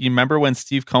 but you remember when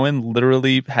Steve Cohen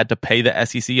literally had to pay the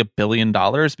SEC $1 billion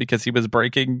because he was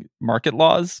breaking market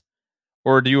laws?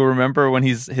 Or do you remember when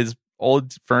his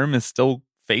old firm is still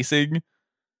facing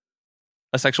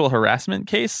a sexual harassment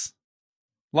case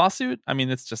lawsuit? I mean,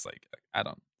 it's just like, I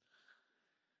don't.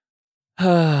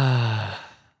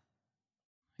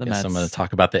 Guess I'm going to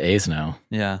talk about the A's now.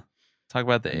 Yeah. Talk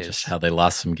about the A's. Just how they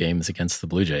lost some games against the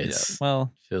Blue Jays. Yeah,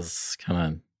 well, feels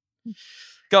kind of.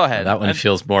 Go ahead. That one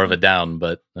feels more of a down,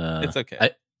 but it's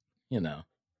okay.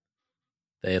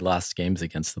 They lost games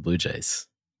against the Blue Jays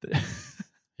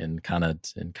in kind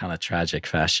of tragic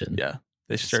fashion. Yeah,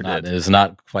 they sure did. It was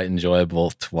not quite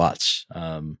enjoyable to watch.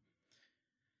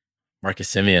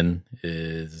 Marcus Semien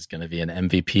is going to be an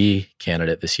MVP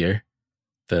candidate this year.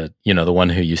 The one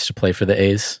who used to play for the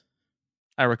A's.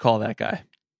 I recall that guy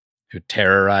who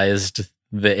terrorized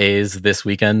the A's this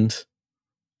weekend.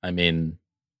 I mean,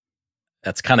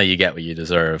 that's kind of, you get what you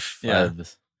deserve. Yeah.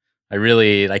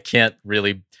 I can't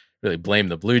really blame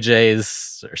the Blue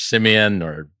Jays or Simeon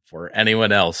or for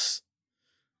anyone else.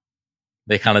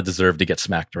 They kind of deserve to get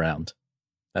smacked around.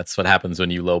 That's what happens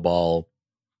when you lowball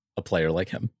a player like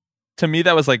him. To me,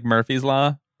 that was like Murphy's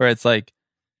Law, where it's like,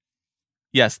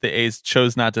 yes, the A's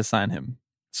chose not to sign him.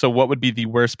 So what would be the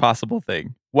worst possible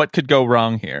thing? What could go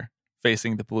wrong here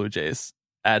facing the Blue Jays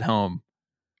at home?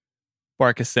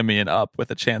 Marcus Semien up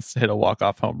with a chance to hit a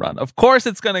walk-off home run. Of course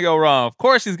it's going to go wrong. Of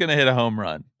course he's going to hit a home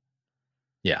run.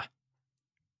 Yeah.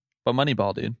 But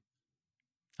Moneyball, dude.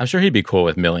 I'm sure he'd be cool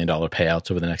with $1 million payouts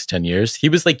over the next 10 years. He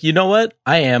was like, you know what?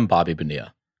 I am Bobby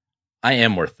Bonilla. I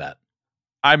am worth that.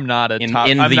 I'm not a top.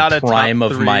 In I'm the not a prime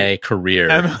top of 3 my career.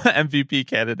 MVP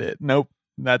candidate. Nope,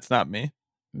 that's not me.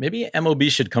 Maybe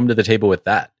MLB should come to the table with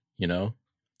that,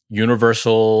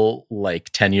 universal,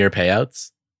 like 10-year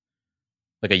payouts,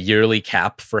 like a yearly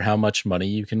cap for how much money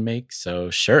you can make. So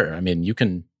sure. I mean, you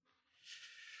can.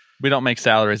 We don't make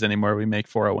salaries anymore. We make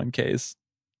 401ks.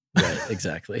 Right.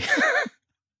 Exactly.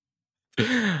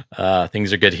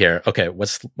 Things are good here. Okay.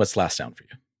 What's last down for you?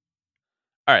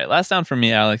 All right. Last down for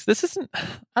me, Alex. This isn't,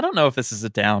 I don't know if this is a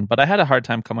down, but I had a hard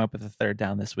time coming up with a third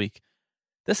down this week.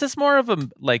 This is more of a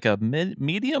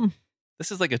medium.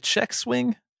 This is like a check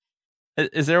swing.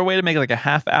 Is there a way to make it like a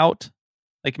half out?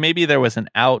 Like maybe there was an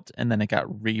out and then it got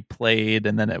replayed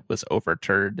and then it was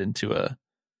overturned into a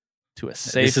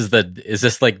safe. Is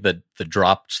this like the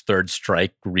dropped third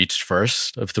strike reached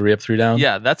first of 3 up, 3 down?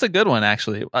 Yeah, that's a good one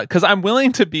actually. Because I'm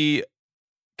willing to be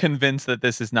convinced that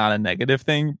this is not a negative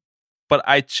thing, but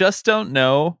I just don't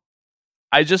know.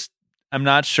 I'm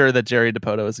not sure that Jerry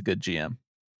Dipoto is a good GM.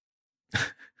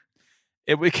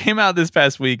 It came out this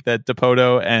past week that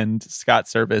Dipoto and Scott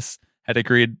Service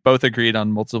had both agreed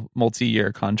on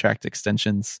multi-year contract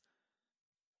extensions.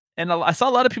 And I saw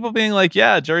a lot of people being like,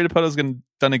 yeah, Jerry Dipoto's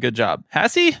done a good job.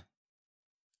 Has he?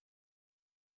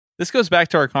 This goes back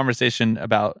to our conversation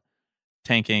about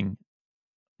tanking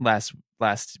last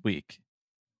week.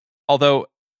 Although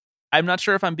I'm not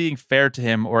sure if I'm being fair to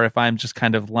him or if I'm just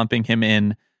kind of lumping him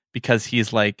in because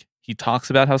he's like, he talks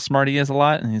about how smart he is a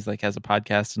lot and he's like has a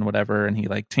podcast and whatever and he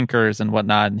like tinkers and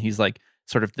whatnot and he's like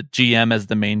sort of the GM as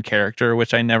the main character,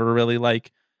 which I never really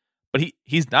like. But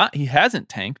he hasn't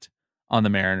tanked on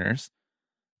the Mariners,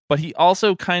 but he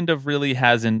also kind of really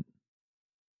hasn't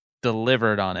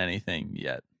delivered on anything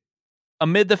yet.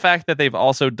 Amid the fact that they've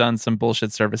also done some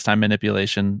bullshit service time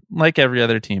manipulation like every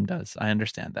other team does. I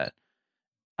understand that.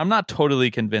 I'm not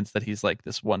totally convinced that he's like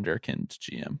this wonderkind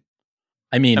GM.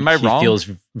 I mean, am I wrong?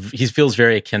 He feels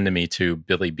very akin to me to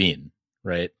Billy Beane,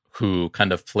 right? Who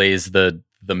kind of plays the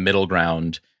middle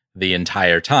ground the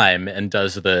entire time and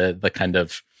does the kind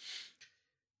of,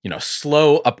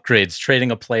 slow upgrades, trading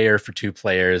a player for 2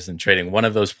 players and trading one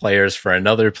of those players for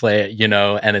another player,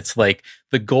 and it's like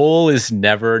the goal is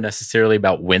never necessarily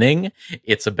about winning.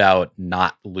 It's about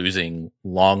not losing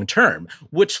long term,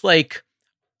 which like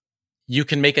you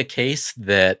can make a case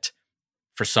that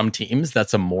for some teams,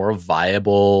 that's a more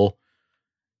viable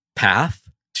path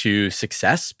to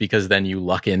success because then you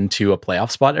luck into a playoff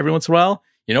spot every once in a while.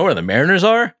 You know where the Mariners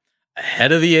are?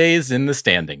 Ahead of the A's in the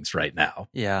standings right now.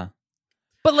 Yeah.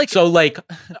 But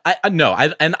I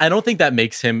don't think that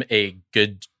makes him a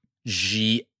good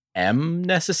GM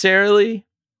necessarily.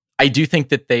 I do think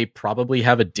that they probably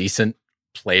have a decent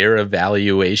player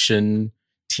evaluation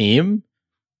team.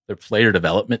 Their player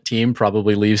development team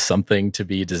probably leaves something to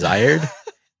be desired.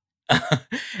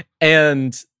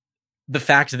 And the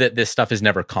fact that this stuff is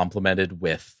never complemented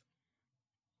with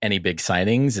any big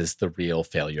signings is the real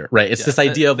failure, right? It's this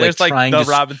idea of like trying the to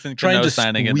Robinson Cano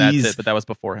signing and that's it, but that was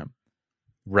before him.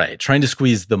 Right. Trying to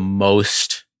squeeze the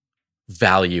most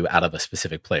value out of a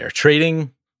specific player.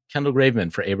 Trading Kendall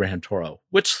Graveman for Abraham Toro,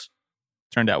 which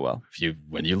turned out well.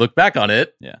 When you look back on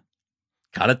it, yeah,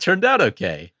 kind of turned out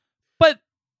okay. But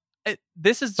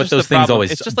this is just those things problem.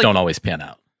 always don't always pan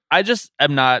out.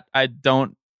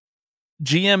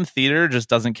 GM theater just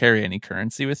doesn't carry any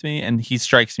currency with me, and he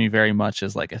strikes me very much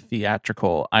as like a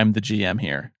theatrical, I'm the GM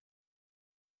here.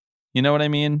 You know what I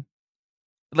mean?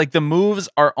 Like the moves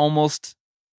are almost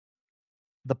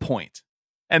the point.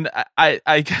 And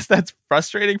I guess that's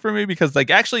frustrating for me because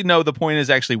like actually no, the point is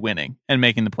actually winning and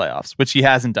making the playoffs, which he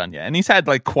hasn't done yet. And he's had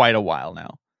like quite a while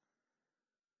now.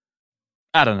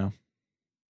 I don't know.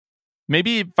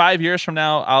 Maybe 5 years from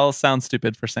now, I'll sound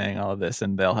stupid for saying all of this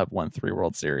and they'll have won 3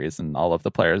 World Series and all of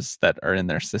the players that are in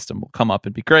their system will come up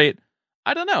and be great.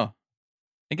 I don't know.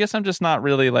 I guess I'm just not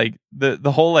really like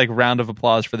the whole like round of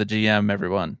applause for the GM,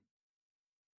 everyone.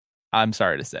 I'm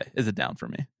sorry to say, is it down for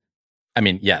me? I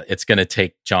mean, yeah, it's going to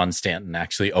take John Stanton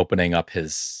actually opening up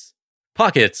his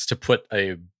pockets to put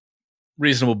a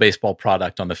reasonable baseball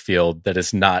product on the field that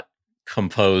is not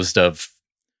composed of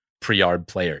pre-yard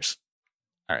players.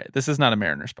 All right, this is not a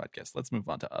Mariners podcast. Let's move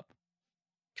on to up.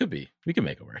 Could be. We can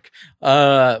make it work.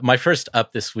 My first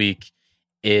up this week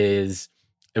is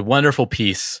a wonderful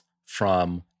piece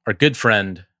from our good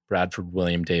friend Bradford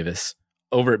William Davis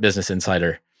over at Business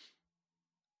Insider,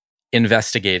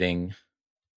 investigating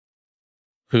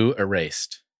who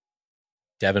erased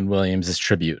Devin Williams'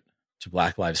 tribute to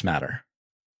Black Lives Matter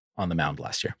on the mound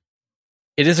last year.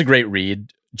 It is a great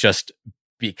read just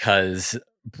because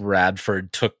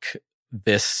Bradford took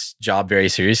this job very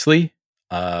seriously.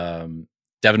 Devin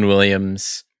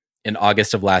Williams in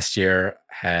August of last year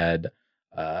had,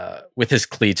 with his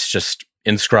cleats, just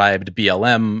inscribed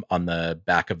BLM on the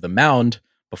back of the mound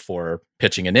before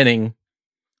pitching an inning.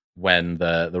 When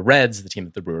the Reds, the team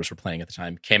that the Brewers were playing at the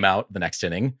time, came out the next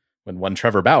inning, when one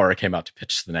Trevor Bauer came out to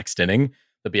pitch the next inning,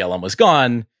 the BLM was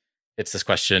gone. It's this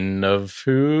question of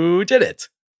who did it.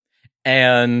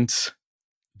 And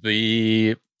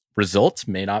the result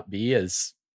may not be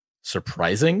as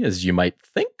surprising as you might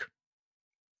think.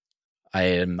 I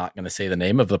am not going to say the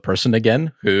name of the person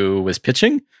again who was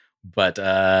pitching, but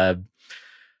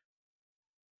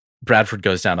Bradford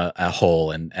goes down a hole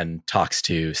and talks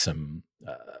to some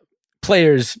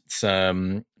players,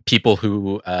 some people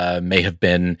who may have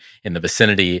been in the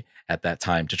vicinity at that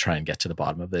time to try and get to the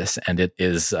bottom of this. And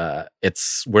it's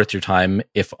worth your time,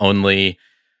 if only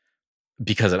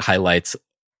because it highlights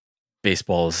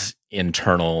baseball's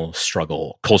internal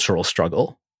struggle, cultural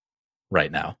struggle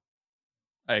right now.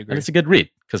 I agree. And it's a good read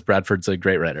because Bradford's a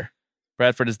great writer.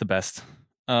 Bradford is the best.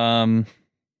 My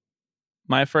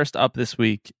first up this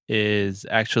week is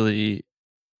actually,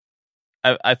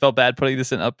 I felt bad putting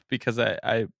this in up because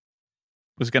I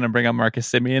was going to bring up Marcus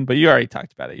Semien, but you already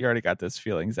talked about it. You already got those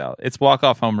feelings out. It's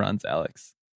walk-off home runs,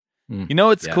 Alex. You know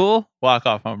what's cool?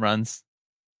 Walk-off home runs.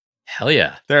 Hell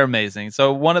yeah. They're amazing.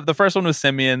 So the first one was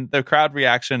Semien. The crowd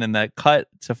reaction and that cut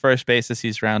to first base as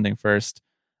he's rounding first,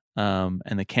 and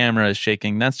the camera is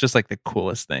shaking. That's just like the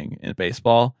coolest thing in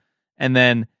baseball. And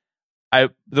then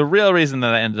the real reason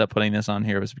that I ended up putting this on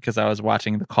here was because I was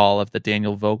watching the call of the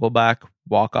Daniel Vogelbach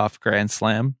walk-off grand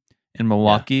slam in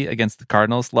Milwaukee against the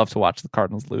Cardinals. Love to watch the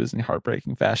Cardinals lose in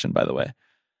heartbreaking fashion, by the way.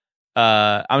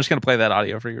 I'm just going to play that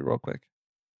audio for you real quick.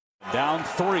 Down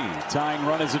 3, tying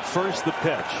run is at first. The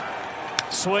pitch,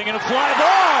 swing and a fly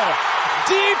ball,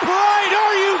 deep right.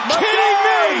 Are you kidding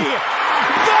me?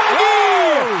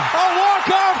 Dougie, a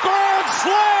walk-off grand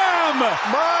slam.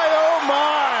 My, oh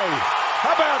my.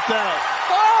 How about that?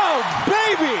 Oh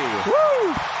baby!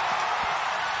 Woo!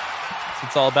 That's what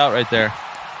it's all about right there.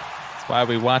 That's why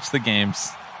we watch the games,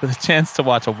 for the chance to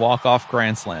watch a walk-off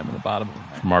grand slam in the bottom of the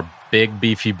ninth. From our big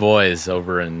beefy boys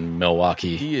over in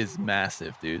Milwaukee. He is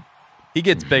massive, dude. He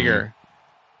gets bigger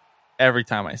every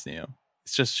time I see him.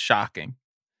 It's just shocking.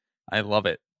 I love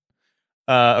it.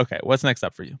 Okay, what's next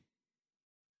up for you?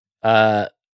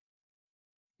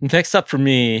 Next up for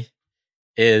me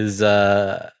is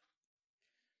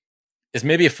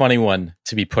maybe a funny one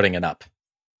to be putting it up,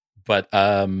 but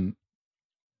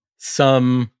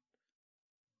some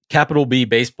capital B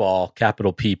baseball,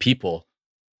 capital P people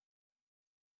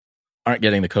aren't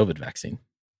getting the COVID vaccine.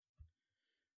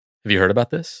 Have you heard about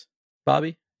this,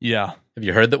 Bobby? Yeah. Have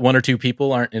you heard that one or two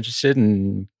people aren't interested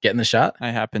in getting the shot?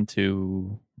 I happen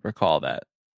to recall that.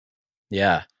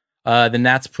 Yeah. The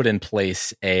Nats put in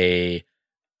place a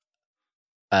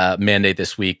mandate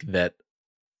this week the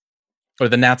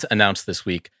Nats announced this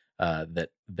week that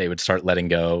they would start letting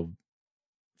go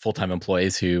full-time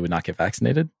employees who would not get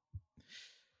vaccinated,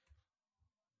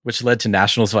 which led to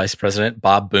Nationals Vice President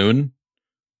Bob Boone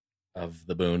of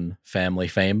the Boone family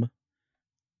fame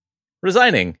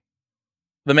resigning.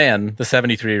 The man, the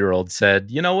 73-year-old,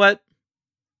 said, "You know what?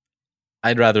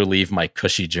 I'd rather leave my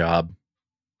cushy job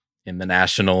in the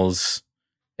Nationals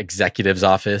executive's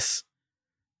office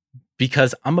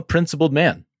because I'm a principled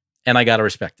man and I got to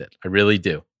respect it. I really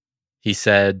do." He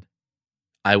said,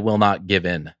 "I will not give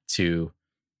in to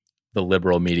the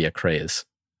liberal media craze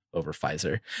over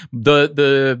Pfizer."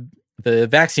 The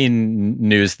vaccine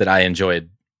news that I enjoyed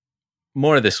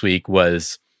more this week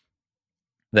was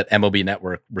that MLB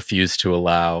Network refused to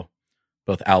allow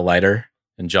both Al Leiter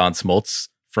and John Smoltz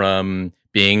from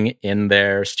being in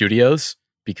their studios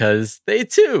because they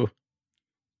too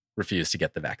refused to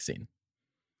get the vaccine.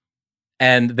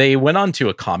 And they went on to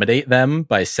accommodate them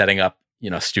by setting up,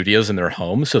 studios in their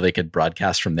home so they could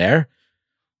broadcast from there,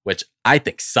 which I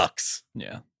think sucks.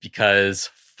 Yeah. Because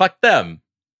fuck them.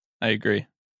 I agree.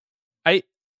 I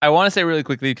want to say really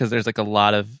quickly, because there's like a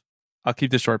lot of, I'll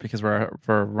keep this short because we're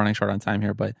running short on time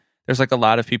here, but there's like a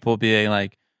lot of people being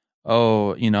like,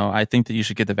 oh, I think that you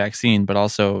should get the vaccine, but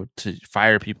also to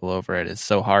fire people over it is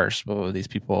so harsh. Well, these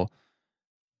people,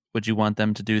 would you want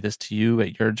them to do this to you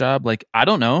at your job? Like, I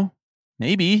don't know.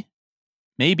 Maybe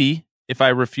if I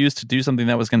refused to do something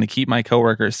that was going to keep my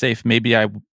coworkers safe, maybe I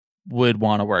would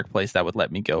want a workplace that would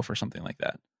let me go for something like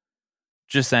that.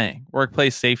 Just saying,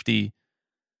 workplace safety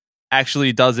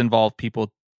actually does involve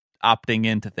people opting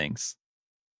into things,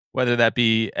 whether that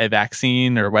be a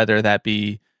vaccine or whether that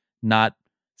be not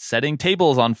setting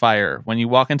tables on fire when you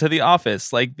walk into the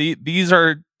office. Like these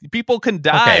are, people can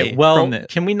die. Okay, well, from this.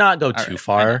 Can we not go too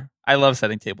far? I love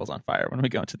setting tables on fire when we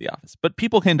go into the office, but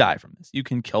people can die from this. You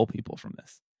can kill people from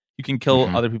this. You can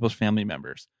kill other people's family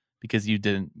members because you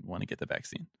didn't want to get the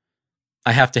vaccine.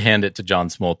 I have to hand it to John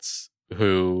Smoltz,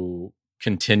 who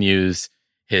continues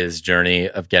his journey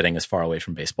of getting as far away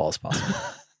from baseball as possible.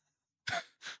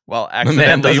 While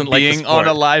accidentally doesn't like the being on sport.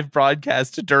 a live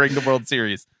broadcast during the World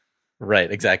Series.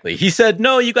 Right, exactly. He said,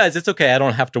 no, you guys, it's okay. I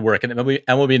don't have to work. And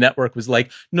MLB Network was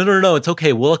like, no, it's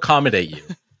okay. We'll accommodate you.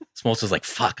 Smoltz was like,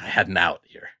 fuck, I had an out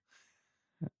here.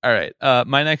 All right.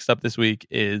 My next up this week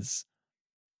is,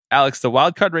 Alex, the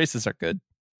wild card races are good.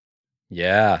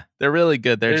 Yeah. They're really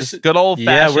good. They're just good old fashioned.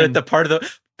 Yeah, we're at the part of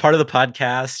the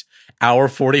podcast, hour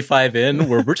 45 in,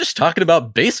 where we're just talking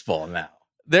about baseball now.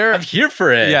 I'm here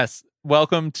for it. Yes.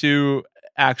 Welcome to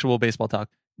actual baseball talk.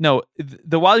 No,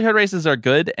 the wild card races are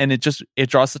good, and it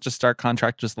draws such a stark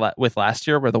contrast with last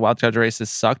year where the wild card races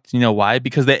sucked. You know why?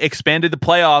 Because they expanded the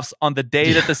playoffs on the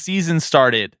day that the season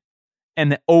started,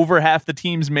 and over half the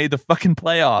teams made the fucking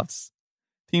playoffs.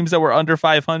 Teams that were under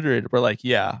 500 were like,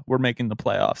 yeah, we're making the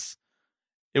playoffs.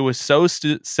 It was so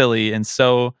silly and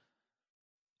so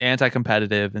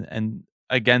anti-competitive and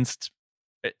against,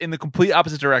 in the complete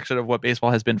opposite direction of what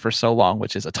baseball has been for so long,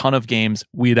 which is a ton of games,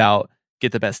 weed out,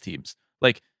 get the best teams.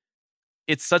 Like,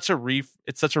 it's such a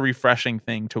refreshing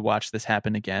thing to watch this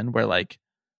happen again, where like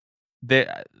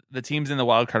the teams in the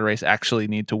wild card race actually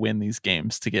need to win these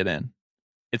games to get in.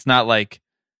 It's not like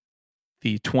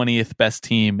the 20th best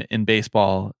team in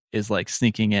baseball is like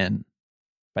sneaking in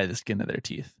by the skin of their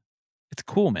teeth. It's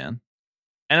cool, man.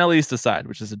 NL East aside,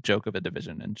 which is a joke of a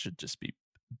division and should just be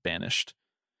banished.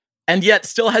 And yet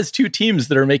still has two teams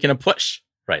that are making a push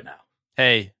right now.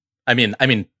 Hey. I mean,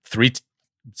 three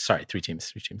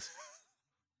teams.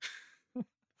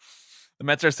 The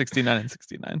Mets are 69 and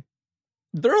 69.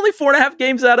 They're only 4.5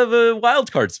 games out of a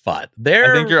wild card spot.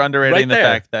 I think you're underrating right the there.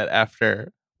 fact that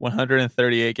after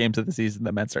 138 games of the season,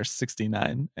 the Mets are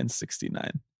 69 and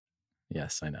 69.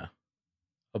 Yes, I know.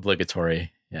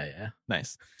 Obligatory. Yeah.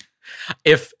 Nice.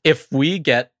 If we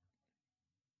get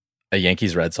a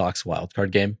Yankees Red Sox wild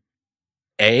card game,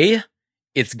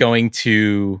 it's going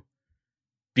to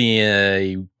be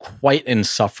a quite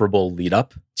insufferable lead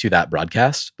up to that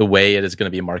broadcast. The way it is going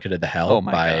to be marketed to hell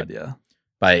by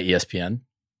ESPN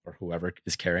or whoever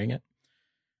is carrying it.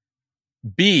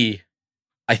 B,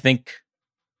 I think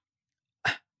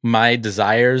my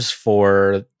desires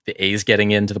for the A's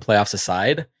getting into the playoffs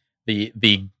aside,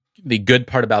 the good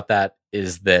part about that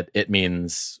is that it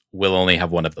means we'll only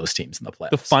have one of those teams in the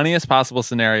playoffs. The funniest possible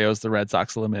scenario is the Red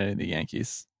Sox eliminating the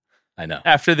Yankees. I know.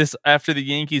 After the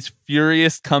Yankees'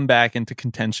 furious comeback into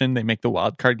contention, they make the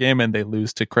wild card game and they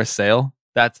lose to Chris Sale.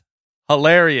 That's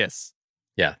hilarious.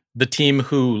 Yeah. The team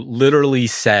who literally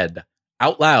said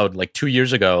out loud like 2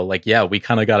 years ago, like, yeah, we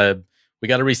gotta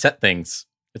reset things.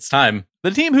 It's time.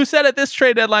 The team who said at this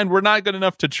trade deadline, we're not good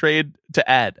enough to trade to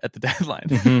add at the deadline.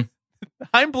 Mm-hmm.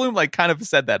 Chaim Bloom like kind of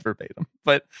said that verbatim.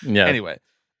 But anyway.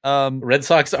 Red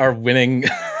Sox are winning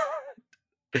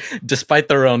despite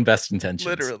their own best intentions.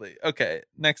 Literally. Okay.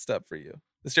 Next up for you.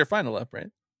 This is your final up, right?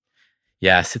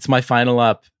 Yes, it's my final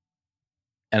up.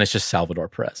 And it's just Salvador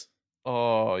Perez.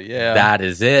 Oh, yeah. That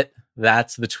is it.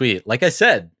 That's the tweet. Like I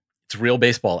said, it's real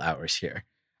baseball hours here.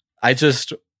 I feel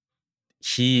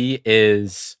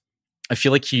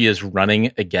like he is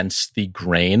running against the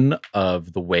grain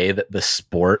of the way that the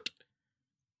sport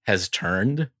has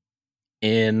turned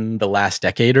in the last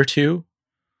decade or two,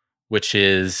 which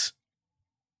is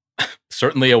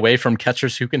certainly away from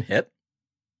catchers who can hit,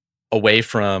 away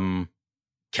from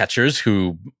catchers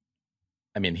who,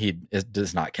 I mean, he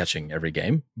is not catching every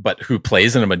game, but who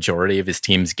plays in a majority of his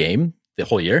team's game the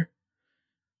whole year.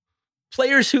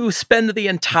 Players who spend the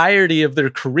entirety of their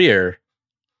career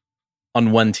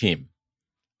on one team.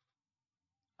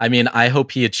 I mean, I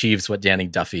hope he achieves what Danny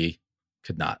Duffy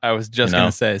could not. I was just going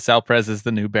to say, Sal Perez is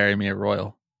the new Barry Meir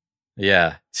Royal.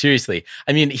 Yeah, seriously.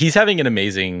 I mean, he's having an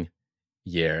amazing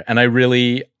year, and I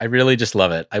really just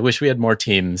love it. I wish we had more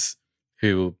teams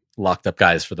who locked up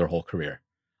guys for their whole career.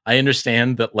 I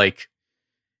understand that, like,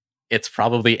 it's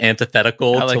probably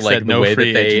antithetical Alex to like said the no way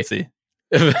free that they agency.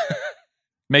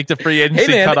 Make the free agency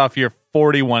Hey, man. cut off your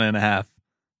 41.5.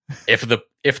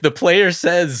 If the player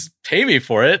says pay me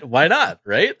for it, why not,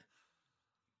 right?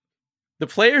 The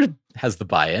player has the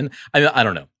buy-in. I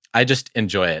don't know. I just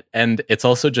enjoy it, and it's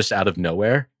also just out of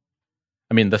nowhere.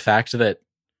 I mean, the fact that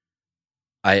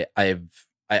I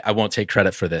won't take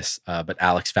credit for this, but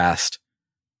Alex Fast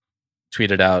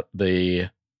tweeted out the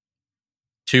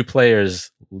 2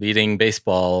 players leading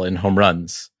baseball in home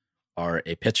runs are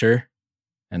a pitcher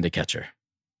and a catcher.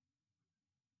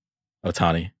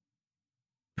 Ohtani,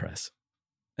 Perez.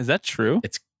 Is that true?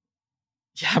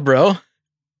 Yeah, bro.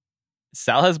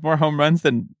 Sal has more home runs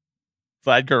than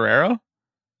Vlad Guerrero?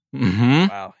 Mm-hmm.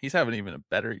 Wow, he's having even a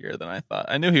better year than I thought.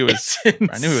 I knew he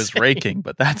was raking,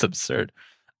 but that's absurd.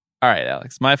 All right,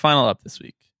 Alex, my final up this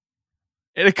week.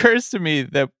 It occurs to me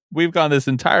that we've gone this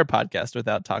entire podcast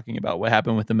without talking about what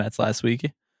happened with the Mets last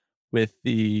week with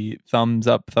the thumbs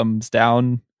up, thumbs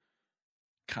down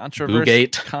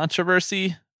controversy.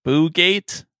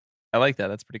 Boogate. I like that.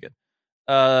 That's pretty good.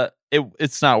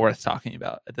 It's not worth talking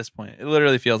about at this point. It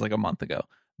literally feels like a month ago.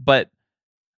 But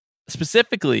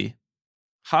specifically,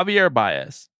 Javier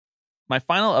Baez. My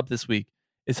final up this week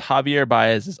is Javier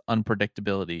Baez's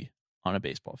unpredictability on a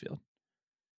baseball field.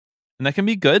 And that can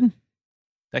be good.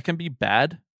 That can be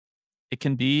bad. It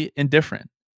can be indifferent.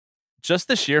 Just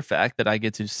the sheer fact that I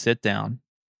get to sit down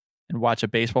and watch a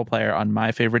baseball player on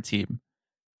my favorite team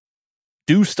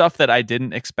do stuff that I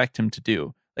didn't expect him to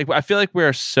do. Like, I feel like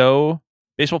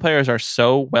baseball players are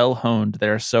so well honed.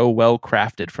 They're so well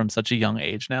crafted from such a young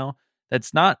age now.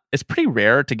 It's pretty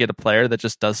rare to get a player that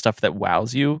just does stuff that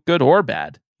wows you, good or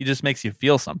bad. He just makes you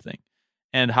feel something.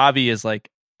 And Javi is like,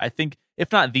 I think,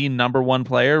 if not the number one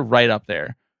player, right up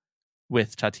there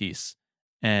with Tatis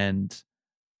and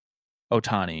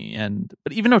Ohtani.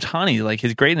 But even Ohtani, like,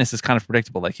 his greatness is kind of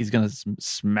predictable. Like, he's going to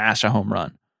smash a home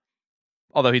run.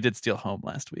 Although he did steal home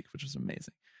last week, which was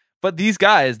amazing. But these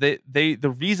guys, the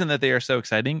reason that they are so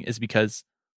exciting is because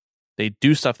they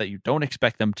do stuff that you don't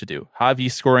expect them to do. Javi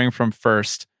scoring from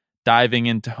first, diving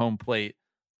into home plate,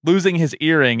 losing his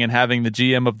earring and having the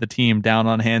GM of the team down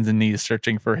on hands and knees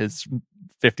searching for his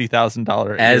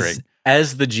 $50,000 earring.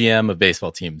 As the GM of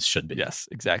baseball teams should be. Yes,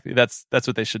 exactly. That's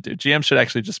what they should do. GM should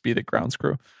actually just be the grounds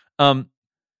crew. I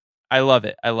love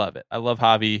it. I love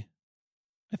Javi.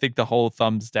 I think the whole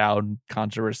thumbs down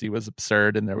controversy was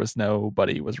absurd and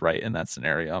nobody was right in that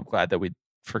scenario. I'm glad that we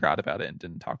forgot about it and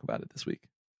didn't talk about it this week.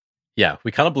 Yeah,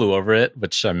 we kind of blew over it,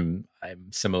 which I'm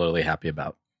similarly happy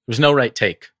about. There's no right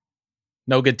take.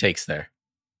 No good takes there.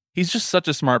 He's just such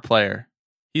a smart player.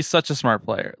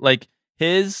 Like,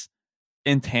 his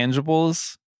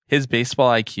intangibles, his baseball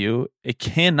IQ, it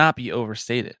cannot be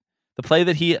overstated.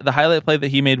 The highlight play that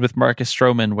he made with Marcus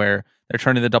Stroman, where they're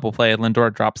turning the double play and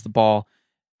Lindor drops the ball,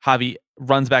 Javi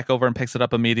runs back over and picks it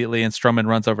up immediately, and Stroman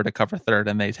runs over to cover third,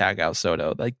 and they tag out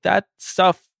Soto. Like, that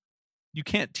stuff you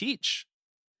can't teach.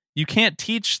 You can't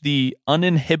teach the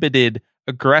uninhibited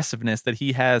aggressiveness that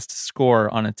he has to score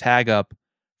on a tag up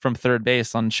from third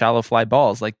base on shallow fly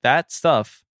balls. Like, that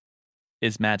stuff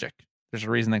is magic. There's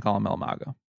a reason they call him El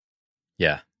Mago.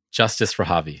 Yeah. Justice for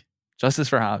Javi.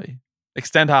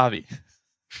 Extend Javi.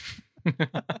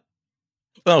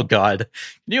 Oh, God.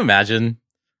 Can you imagine?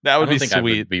 That would be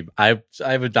sweet. I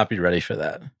would not be ready for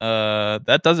that.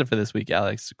 That does it for this week,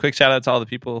 Alex. Quick shout out to all the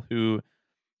people who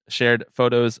shared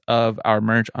photos of our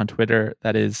merch on Twitter.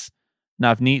 That is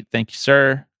Navneet, thank you,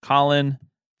 sir. Colin,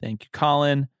 thank you,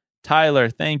 Colin. Tyler,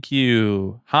 thank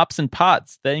you. Hops and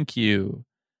Pots, thank you.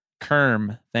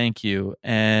 Kerm, thank you.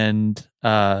 And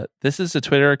this is a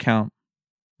Twitter account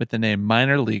with the name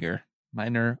Minor_Leaguer,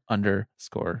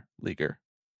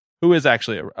 who is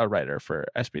actually a writer for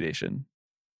SB Nation.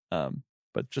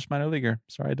 But just Minor Leaguer.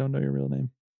 Sorry, I don't know your real name.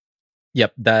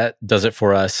 Yep, that does it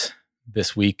for us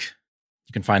this week.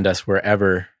 You can find us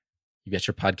wherever you get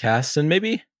your podcasts, and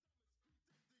maybe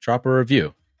drop a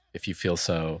review if you feel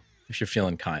so. If you're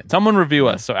feeling kind, someone review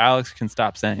us so Alex can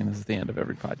stop saying this at the end of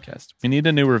every podcast. We need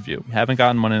a new review. We haven't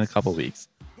gotten one in a couple weeks.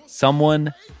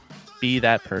 Someone be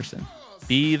that person.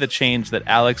 Be the change that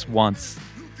Alex wants.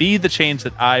 Be the change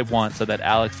that I want, so that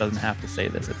Alex doesn't have to say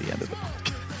this at the end of the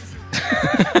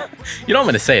podcast. You know I'm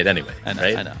going to say it anyway. I know,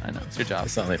 right? I know. It's your job.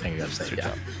 It's the only thing I got to say. It's your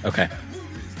job. Okay.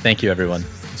 Thank you, everyone.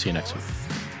 See you next week.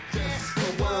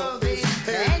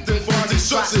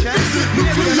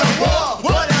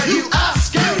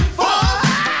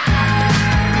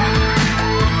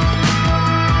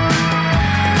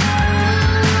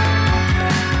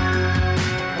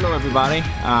 Hello, everybody.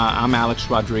 I'm Alex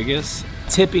Rodriguez.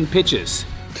 Tipping pitches.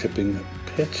 Tipping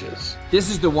pitches. This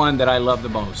is the one that I love the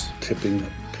most. Tipping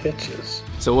pitches.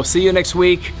 So we'll see you next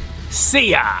week.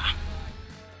 See ya!